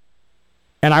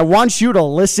 And I want you to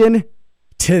listen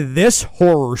to this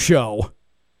horror show.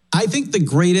 I think the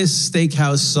greatest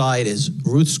steakhouse side is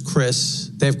Ruth's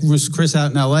Chris. They have Ruth's Chris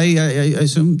out in L.A., I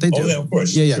assume they do. Oh, yeah, of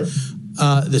course. Yeah. Sure.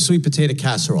 The sweet potato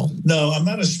casserole. No, I'm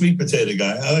not a sweet potato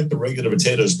guy. I like the regular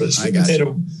potatoes, but sweet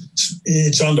potato,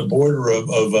 it's on the border of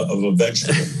a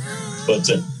vegetable. But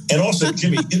And also,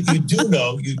 Jimmy, you do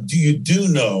know you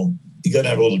got to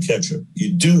have a little ketchup.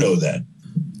 You do know that.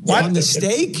 What? On the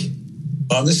steak?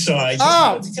 On the side.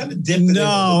 Oh. You kind of dip it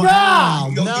No.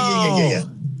 in. No. Yeah.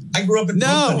 I grew up in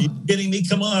Brooklyn. Are you kidding me?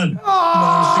 Come on.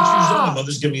 I was 6 years old. My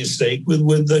mother's giving me a steak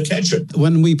with ketchup.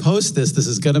 When we post this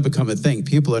is going to become a thing.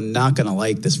 People are not going to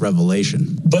like this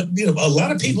revelation. But, a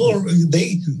lot of people,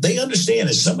 they understand.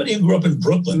 As somebody who grew up in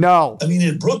Brooklyn. No. I mean,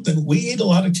 in Brooklyn, we eat a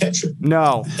lot of ketchup.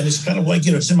 No. And it's kind of like,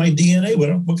 it's in my DNA.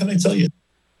 What can I tell you?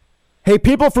 Hey,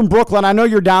 people from Brooklyn, I know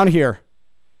you're down here.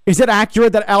 Is it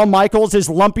accurate that Al Michaels is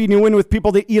lumping you in with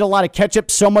people that eat a lot of ketchup,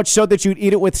 so much so that you'd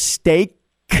eat it with steak?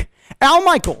 Al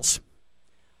Michaels,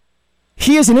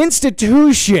 he is an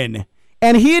institution,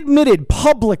 and he admitted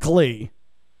publicly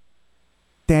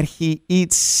that he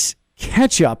eats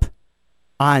ketchup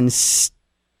on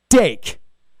steak.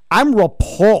 I'm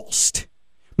repulsed.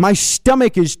 My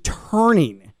stomach is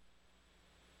turning.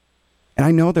 And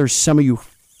I know there's some of you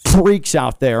freaks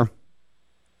out there.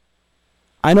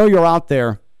 I know you're out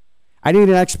there. I need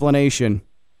an explanation.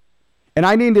 And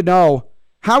I need to know,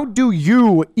 how do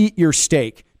you eat your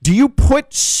steak? Do you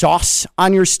put sauce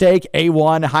on your steak,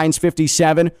 A1, Heinz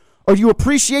 57, or do you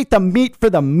appreciate the meat for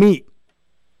the meat,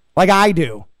 like I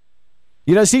do?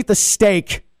 You just eat the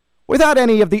steak without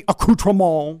any of the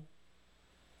accoutrement.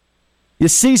 You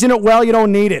season it well, you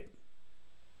don't need it.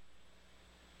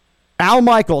 Al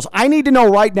Michaels, I need to know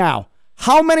right now,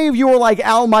 how many of you are like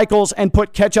Al Michaels and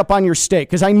put ketchup on your steak?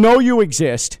 Because I know you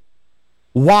exist.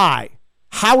 Why?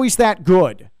 How is that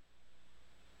good?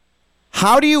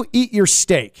 How do you eat your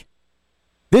steak?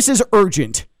 This is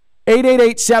urgent.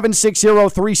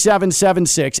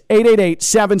 888-760-3776.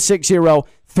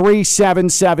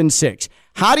 888-760-3776.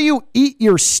 How do you eat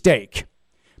your steak?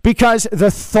 Because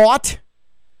the thought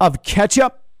of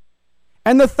ketchup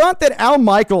and the thought that Al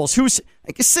Michaels, who's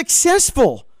like a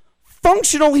successful,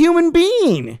 functional human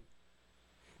being,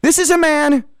 this is a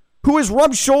man who has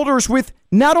rubbed shoulders with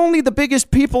not only the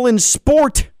biggest people in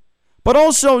sport, but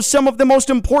also some of the most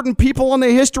important people in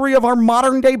the history of our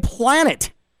modern day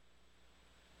planet.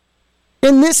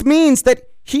 And this means that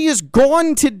he has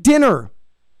gone to dinner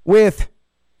with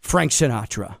Frank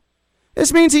Sinatra.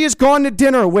 This means he has gone to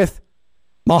dinner with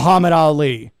Muhammad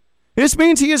Ali. This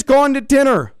means he has gone to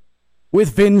dinner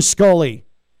with Vin Scully.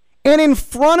 And in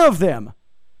front of them,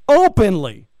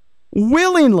 openly,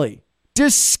 willingly,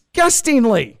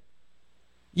 disgustingly,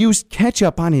 used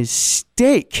ketchup on his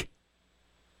steak.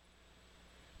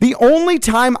 The only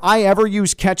time I ever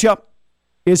use ketchup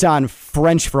is on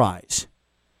French fries.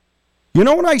 You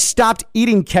know when I stopped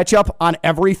eating ketchup on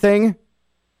everything?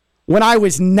 When I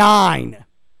was 9.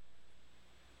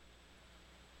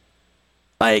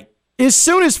 Like, as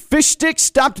soon as fish sticks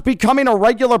stopped becoming a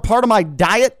regular part of my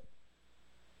diet,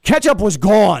 ketchup was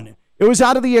gone. It was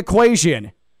out of the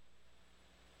equation.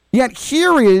 Yet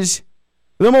here is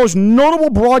the most notable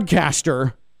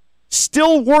broadcaster,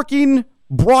 still working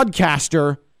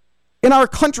broadcaster in our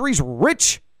country's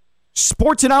rich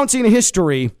sports announcing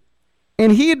history,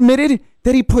 and he admitted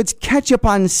that he puts ketchup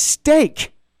on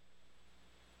steak.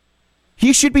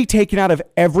 He should be taken out of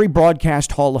every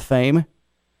broadcast hall of fame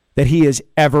that he has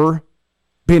ever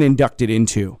been inducted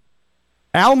into.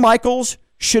 Al Michaels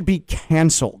should be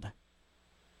canceled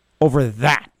over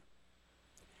that.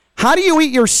 How do you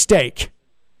eat your steak?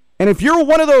 And if you're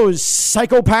one of those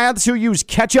psychopaths who use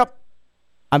ketchup,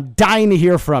 I'm dying to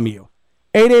hear from you.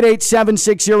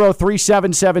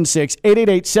 888-760-3776.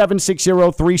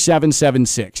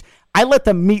 888-760-3776. I let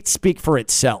the meat speak for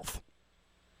itself.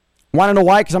 Want to know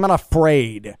why? Because I'm not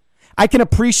afraid. I can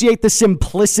appreciate the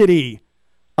simplicity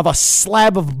of a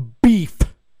slab of beef.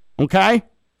 Okay?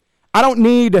 I don't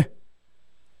need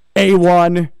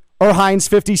A1 or Heinz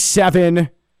 57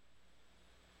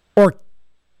 or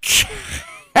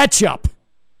ketchup.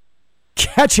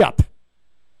 Ketchup.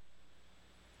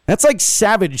 That's like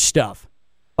savage stuff.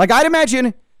 Like, I'd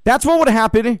imagine that's what would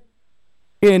happen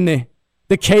in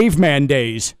the caveman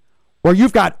days, where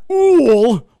you've got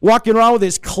Ool walking around with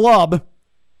his club,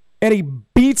 and he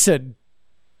beats a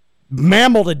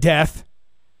mammal to death,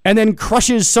 and then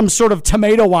crushes some sort of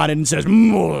tomato on it and says,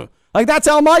 "Mmm." Like, that's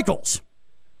Al Michaels.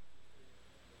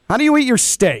 How do you eat your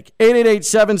steak?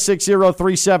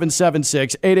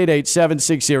 888-760-3776.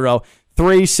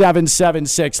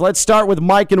 888-760-3776. Let's start with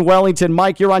Mike in Wellington.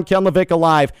 Mike, you're on Ken LaVicka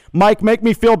Live. Mike, make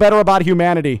me feel better about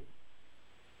humanity.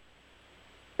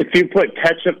 If you put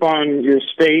ketchup on your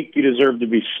steak, you deserve to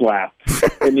be slapped.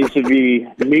 It needs to be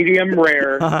medium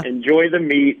rare. Enjoy the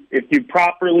meat. If you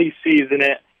properly season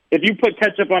it, if you put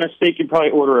ketchup on a steak, you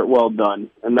probably order it well done,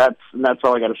 and that's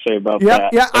all I got to say about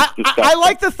Yep, that. Yeah, I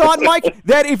like the thought, Mike,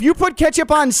 that if you put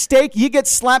ketchup on steak, you get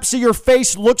slapped so your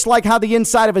face looks like how the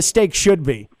inside of a steak should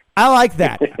be. I like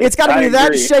that. It's got to be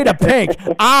that shade of pink.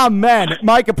 Amen.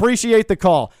 Mike, appreciate the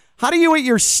call. How do you eat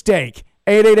your steak?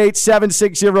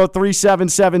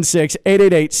 888-760-3776.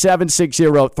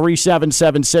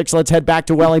 888-760-3776. Let's head back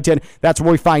to Wellington. That's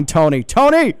where we find Tony.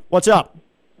 Tony, what's up?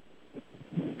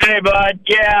 Hey, bud.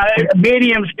 Yeah,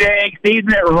 medium steak,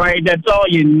 season it right. That's all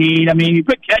you need. I mean, you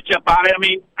put ketchup on it. I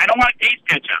mean, I don't want to taste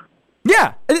ketchup.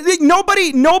 Yeah.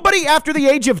 Nobody after the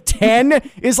age of 10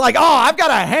 is like, oh, I've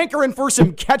got a hankering for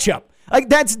some ketchup. Like,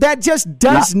 that just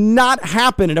does not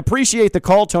happen. And appreciate the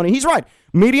call, Tony. He's right.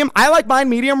 Medium. I like mine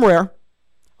medium rare.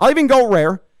 I'll even go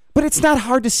rare. But it's not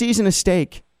hard to season a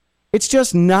steak. It's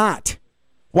just not.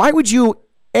 Why would you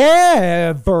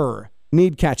ever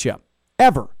need ketchup?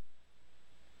 Ever.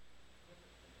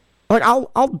 Like,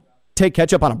 I'll take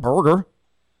ketchup on a burger.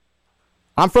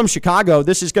 I'm from Chicago.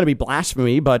 This is going to be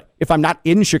blasphemy, but if I'm not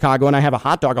in Chicago and I have a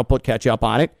hot dog, I'll put ketchup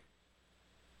on it.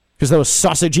 Because those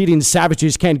sausage-eating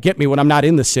savages can't get me when I'm not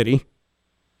in the city.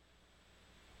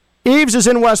 Eves is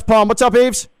in West Palm. What's up,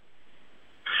 Eves?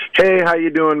 Hey, how you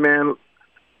doing, man?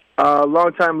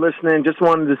 Long time listening. Just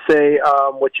wanted to say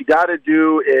what you got to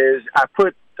do is I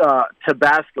put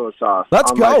Tabasco sauce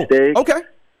on my steak. Okay.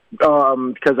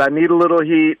 Because I need a little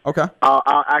heat. Okay.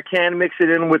 I can mix it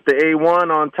in with the A1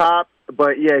 on top,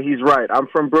 but yeah, he's right. I'm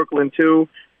from Brooklyn too.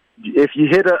 If you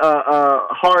hit a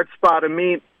hard spot of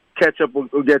meat, ketchup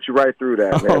will get you right through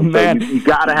that, man. Oh, man. So you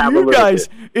got to have a little guys,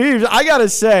 bit. Eves, I got to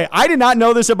say, I did not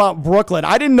know this about Brooklyn.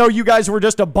 I didn't know you guys were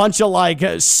just a bunch of, like,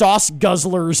 sauce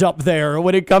guzzlers up there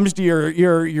when it comes to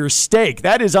your steak.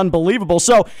 That is unbelievable.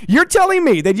 So you're telling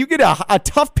me that you get a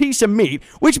tough piece of meat,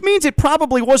 which means it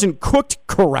probably wasn't cooked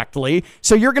correctly,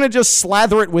 so you're going to just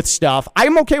slather it with stuff.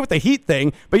 I'm okay with the heat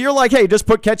thing, but you're like, hey, just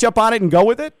put ketchup on it and go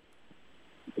with it?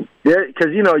 Yeah,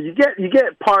 because you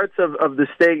get parts of the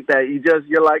steak that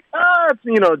you're like, it's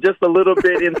just a little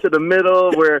bit into the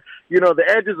middle where the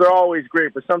edges are always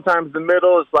great, but sometimes the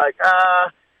middle is like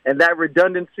and that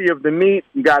redundancy of the meat,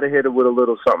 you got to hit it with a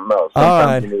little something else.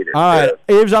 Sometimes you need it. All right,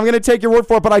 Aves, I'm going to take your word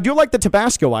for it, but I do like the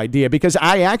Tabasco idea because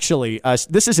I actually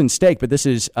this isn't steak, but this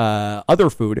is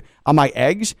other food on my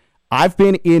eggs. I've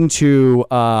been into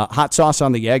hot sauce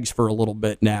on the eggs for a little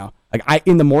bit now. Like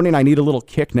in the morning, I need a little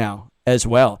kick now as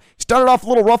well. Started off a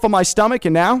little rough on my stomach,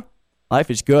 and now life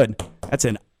is good. That's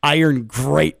an iron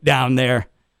grate down there.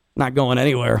 Not going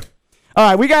anywhere. All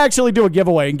right, we got to actually do a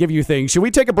giveaway and give you things. Should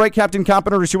we take a break, Captain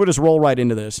Competent, or should we just roll right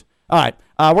into this? All right,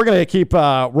 we're going to keep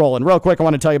rolling. Real quick, I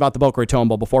want to tell you about the Boca Raton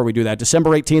Bowl before we do that. December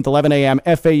 18th, 11 a.m.,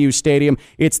 FAU Stadium.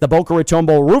 It's the Boca Raton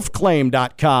Bowl,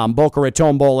 roofclaim.com, Boca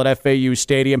Raton Bowl at FAU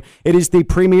Stadium. It is the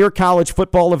premier college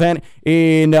football event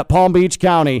in Palm Beach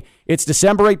County. It's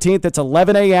December 18th. It's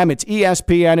 11 a.m. It's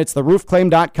ESPN. It's the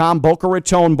roofclaim.com Boca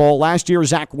Raton Bowl. Last year,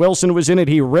 Zach Wilson was in it.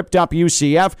 He ripped up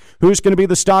UCF. Who's going to be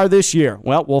the star this year?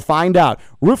 Well, we'll find out.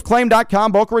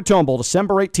 Roofclaim.com Boca Raton Bowl,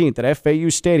 December 18th at FAU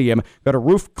Stadium. Go to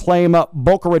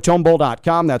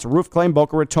roofclaimBocaRatonBowl.com. That's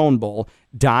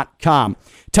roofclaimBocaRatonBowl.com.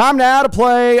 Time now to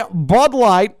play Bud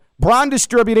Light Braun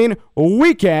Distributing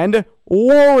Weekend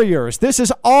Warriors. This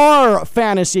is our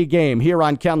fantasy game here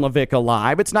on Ken LaVicka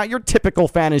Live. It's not your typical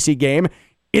fantasy game.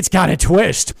 It's got a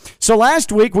twist. So last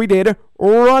week we did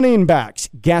running backs.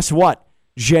 Guess what?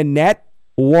 Jeanette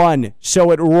won.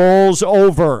 So it rolls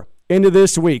over into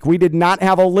this week. We did not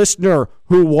have a listener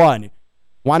who won.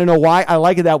 Want to know why? I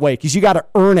like it that way because you got to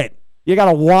earn it. You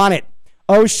got to want it.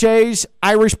 O'Shea's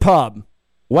Irish Pub,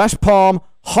 West Palm,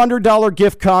 $100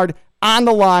 gift card on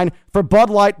the line for Bud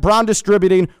Light, Braun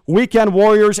Distributing, Weekend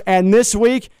Warriors, and this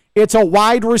week, it's a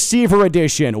wide receiver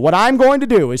edition. What I'm going to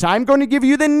do is I'm going to give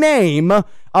you the name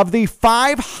of the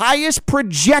 5 highest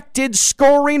projected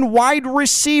scoring wide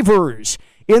receivers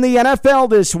in the NFL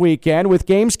this weekend with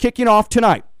games kicking off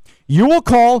tonight. You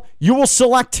will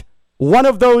select one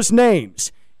of those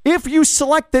names. If you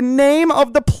select the name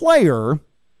of the player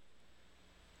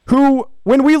who,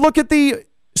 when we look at the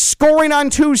scoring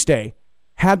on Tuesday,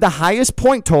 had the highest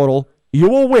point total, you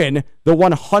will win the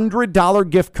 $100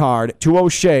 gift card to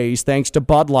O'Shea's thanks to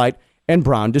Bud Light and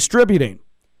Braun Distributing.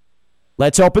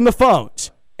 Let's open the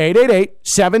phones.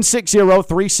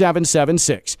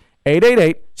 888-760-3776.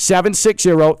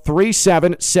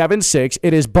 888-760-3776.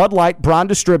 It is Bud Light, Braun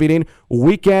Distributing,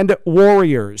 Weekend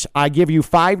Warriors. I give you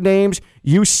 5 names.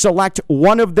 You select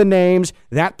one of the names.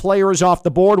 That player is off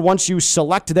the board once you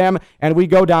select them, and we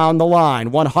go down the line.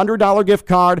 $100 gift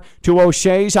card to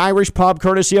O'Shea's Irish Pub,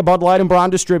 courtesy of Bud Light and Braun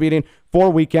Distributing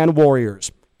for Weekend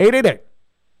Warriors.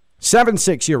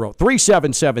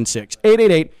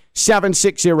 888-760-3776.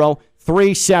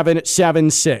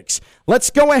 888-760-3776. Let's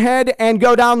go ahead and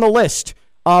go down the list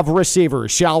of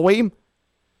receivers, shall we?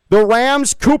 The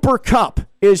Rams' Cooper Kupp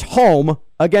is home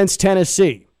against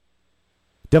Tennessee.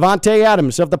 Davante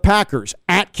Adams of the Packers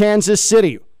at Kansas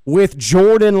City with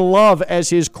Jordan Love as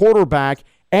his quarterback.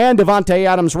 And Davante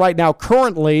Adams right now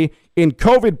currently in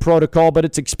COVID protocol, but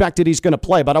it's expected he's going to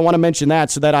play. But I want to mention that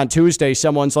so that on Tuesday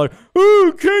someone's like,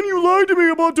 oh, Ken, you lied to me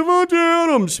about Davante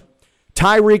Adams.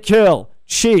 Tyreek Hill,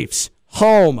 Chiefs,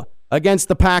 home against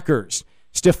the Packers.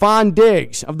 Stephon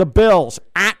Diggs of the Bills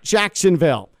at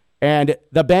Jacksonville. And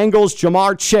the Bengals'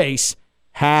 Jamar Chase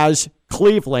has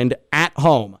Cleveland at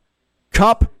home.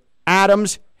 Kupp,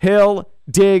 Adams, Hill,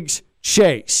 Diggs,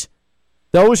 Chase.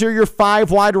 Those are your 5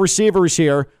 wide receivers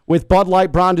here with Bud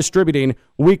Light Brown Distributing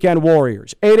Weekend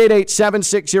Warriors.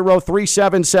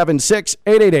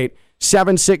 888-760-3776.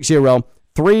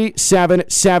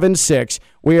 888-760-3776.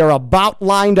 We are about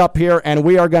lined up here, and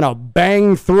we are going to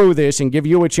bang through this and give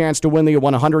you a chance to win the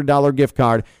 $100 gift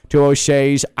card to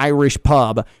O'Shea's Irish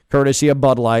Pub, courtesy of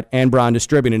Bud Light and Brown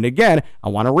Distributing. And again, I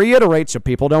want to reiterate so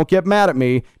people don't get mad at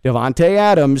me, Davante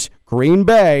Adams, Green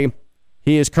Bay,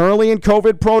 he is currently in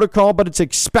COVID protocol, but it's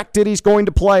expected he's going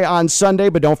to play on Sunday.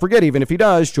 But don't forget, even if he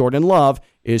does, Jordan Love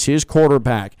is his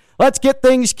quarterback. Let's get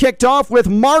things kicked off with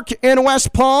Mark in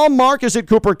West Palm. Mark, is it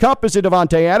Cooper Kupp? Is it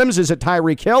Davante Adams? Is it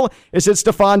Tyreek Hill? Is it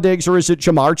Stephon Diggs? Or is it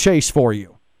Jamar Chase for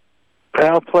you?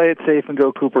 I'll play it safe and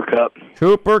go Cooper Kupp.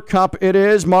 Cooper Kupp it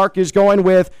is. Mark is going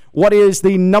with what is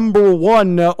the number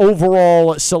 1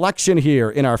 overall selection here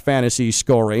in our fantasy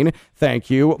scoring. Thank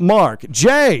you, Mark.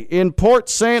 Jay in Port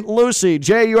St. Lucie.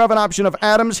 Jay, you have an option of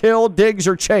Adams, Hill, Diggs,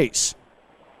 or Chase.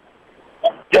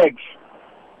 Diggs.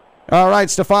 All right,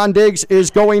 Stephon Diggs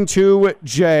is going to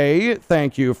Jay.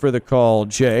 Thank you for the call,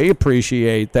 Jay.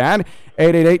 Appreciate that.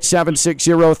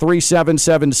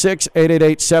 888-760-3776.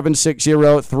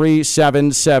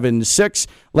 888-760-3776.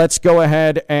 Let's go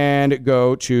ahead and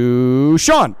go to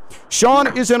Sean.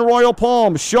 Sean is in Royal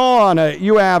Palm. Sean,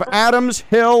 you have Adams,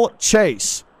 Hill,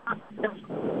 Chase.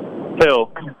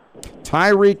 Hill.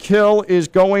 Tyreek Hill is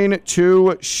going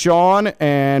to Sean,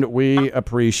 and we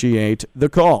appreciate the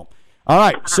call. All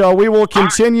right, so we will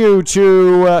continue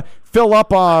to fill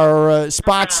up our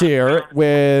spots here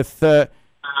with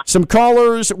some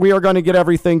callers. We are going to get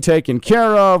everything taken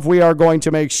care of. We are going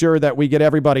to make sure that we get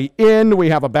everybody in. We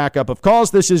have a backup of calls.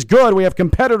 This is good. We have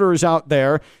competitors out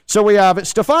there. So we have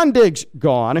Stephon Diggs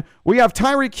gone. We have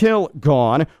Tyreek Hill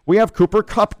gone. We have Cooper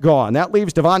Kupp gone. That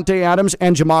leaves Davante Adams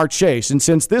and Jamar Chase. And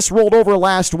since this rolled over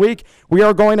last week, we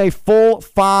are going a full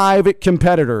 5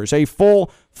 competitors, a full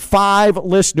 5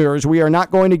 listeners. We are not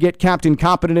going to get Captain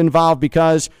Competent involved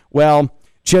because, well,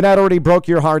 Jeanette already broke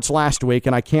your hearts last week,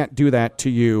 and I can't do that to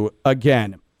you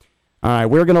again. All right,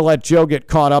 we're going to let Joe get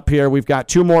caught up here. We've got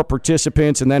 2 more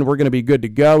participants, and then we're going to be good to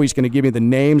go. He's going to give me the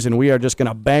names, and we are just going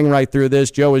to bang right through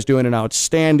this. Joe is doing an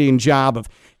outstanding job of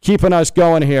keeping us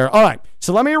going here. All right,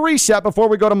 so let me reset before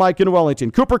we go to Mike in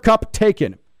Wellington. Cooper Kupp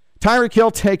taken. Tyreek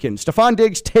Hill taken. Stephon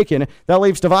Diggs taken. That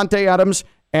leaves Davante Adams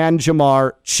and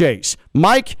Jamar Chase.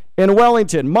 Mike in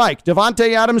Wellington. Mike,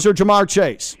 Davante Adams or Jamar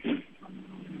Chase?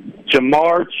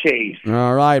 Jamar Chase.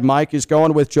 All right, Mike is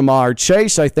going with Jamar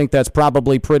Chase. I think that's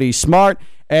probably pretty smart.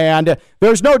 And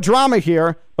there's no drama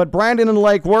here, but Brandon and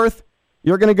Lake Worth,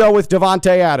 you're going to go with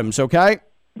Davante Adams, okay?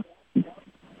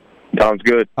 Sounds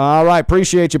good. All right,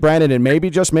 appreciate you, Brandon, and maybe,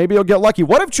 just maybe, you'll get lucky.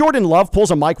 What if Jordan Love pulls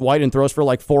a Mike White and throws for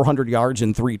like 400 yards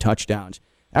and 3 touchdowns?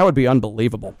 That would be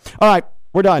unbelievable. All right,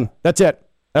 we're done. That's it.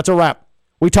 That's a wrap.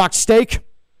 We talked steak.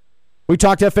 We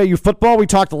talked FAU football. We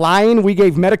talked line. We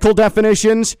gave medical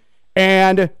definitions.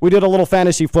 And we did a little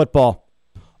fantasy football.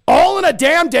 All in a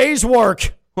damn day's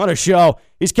work. What a show.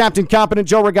 He's Captain Competent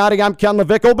Joe Rigotti. I'm Ken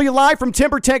Levick. We'll be live from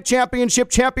Timber Tech Championship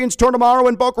Champions Tour tomorrow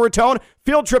in Boca Raton.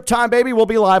 Field trip time, baby. We'll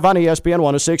be live on ESPN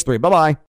 106.3. Bye-bye.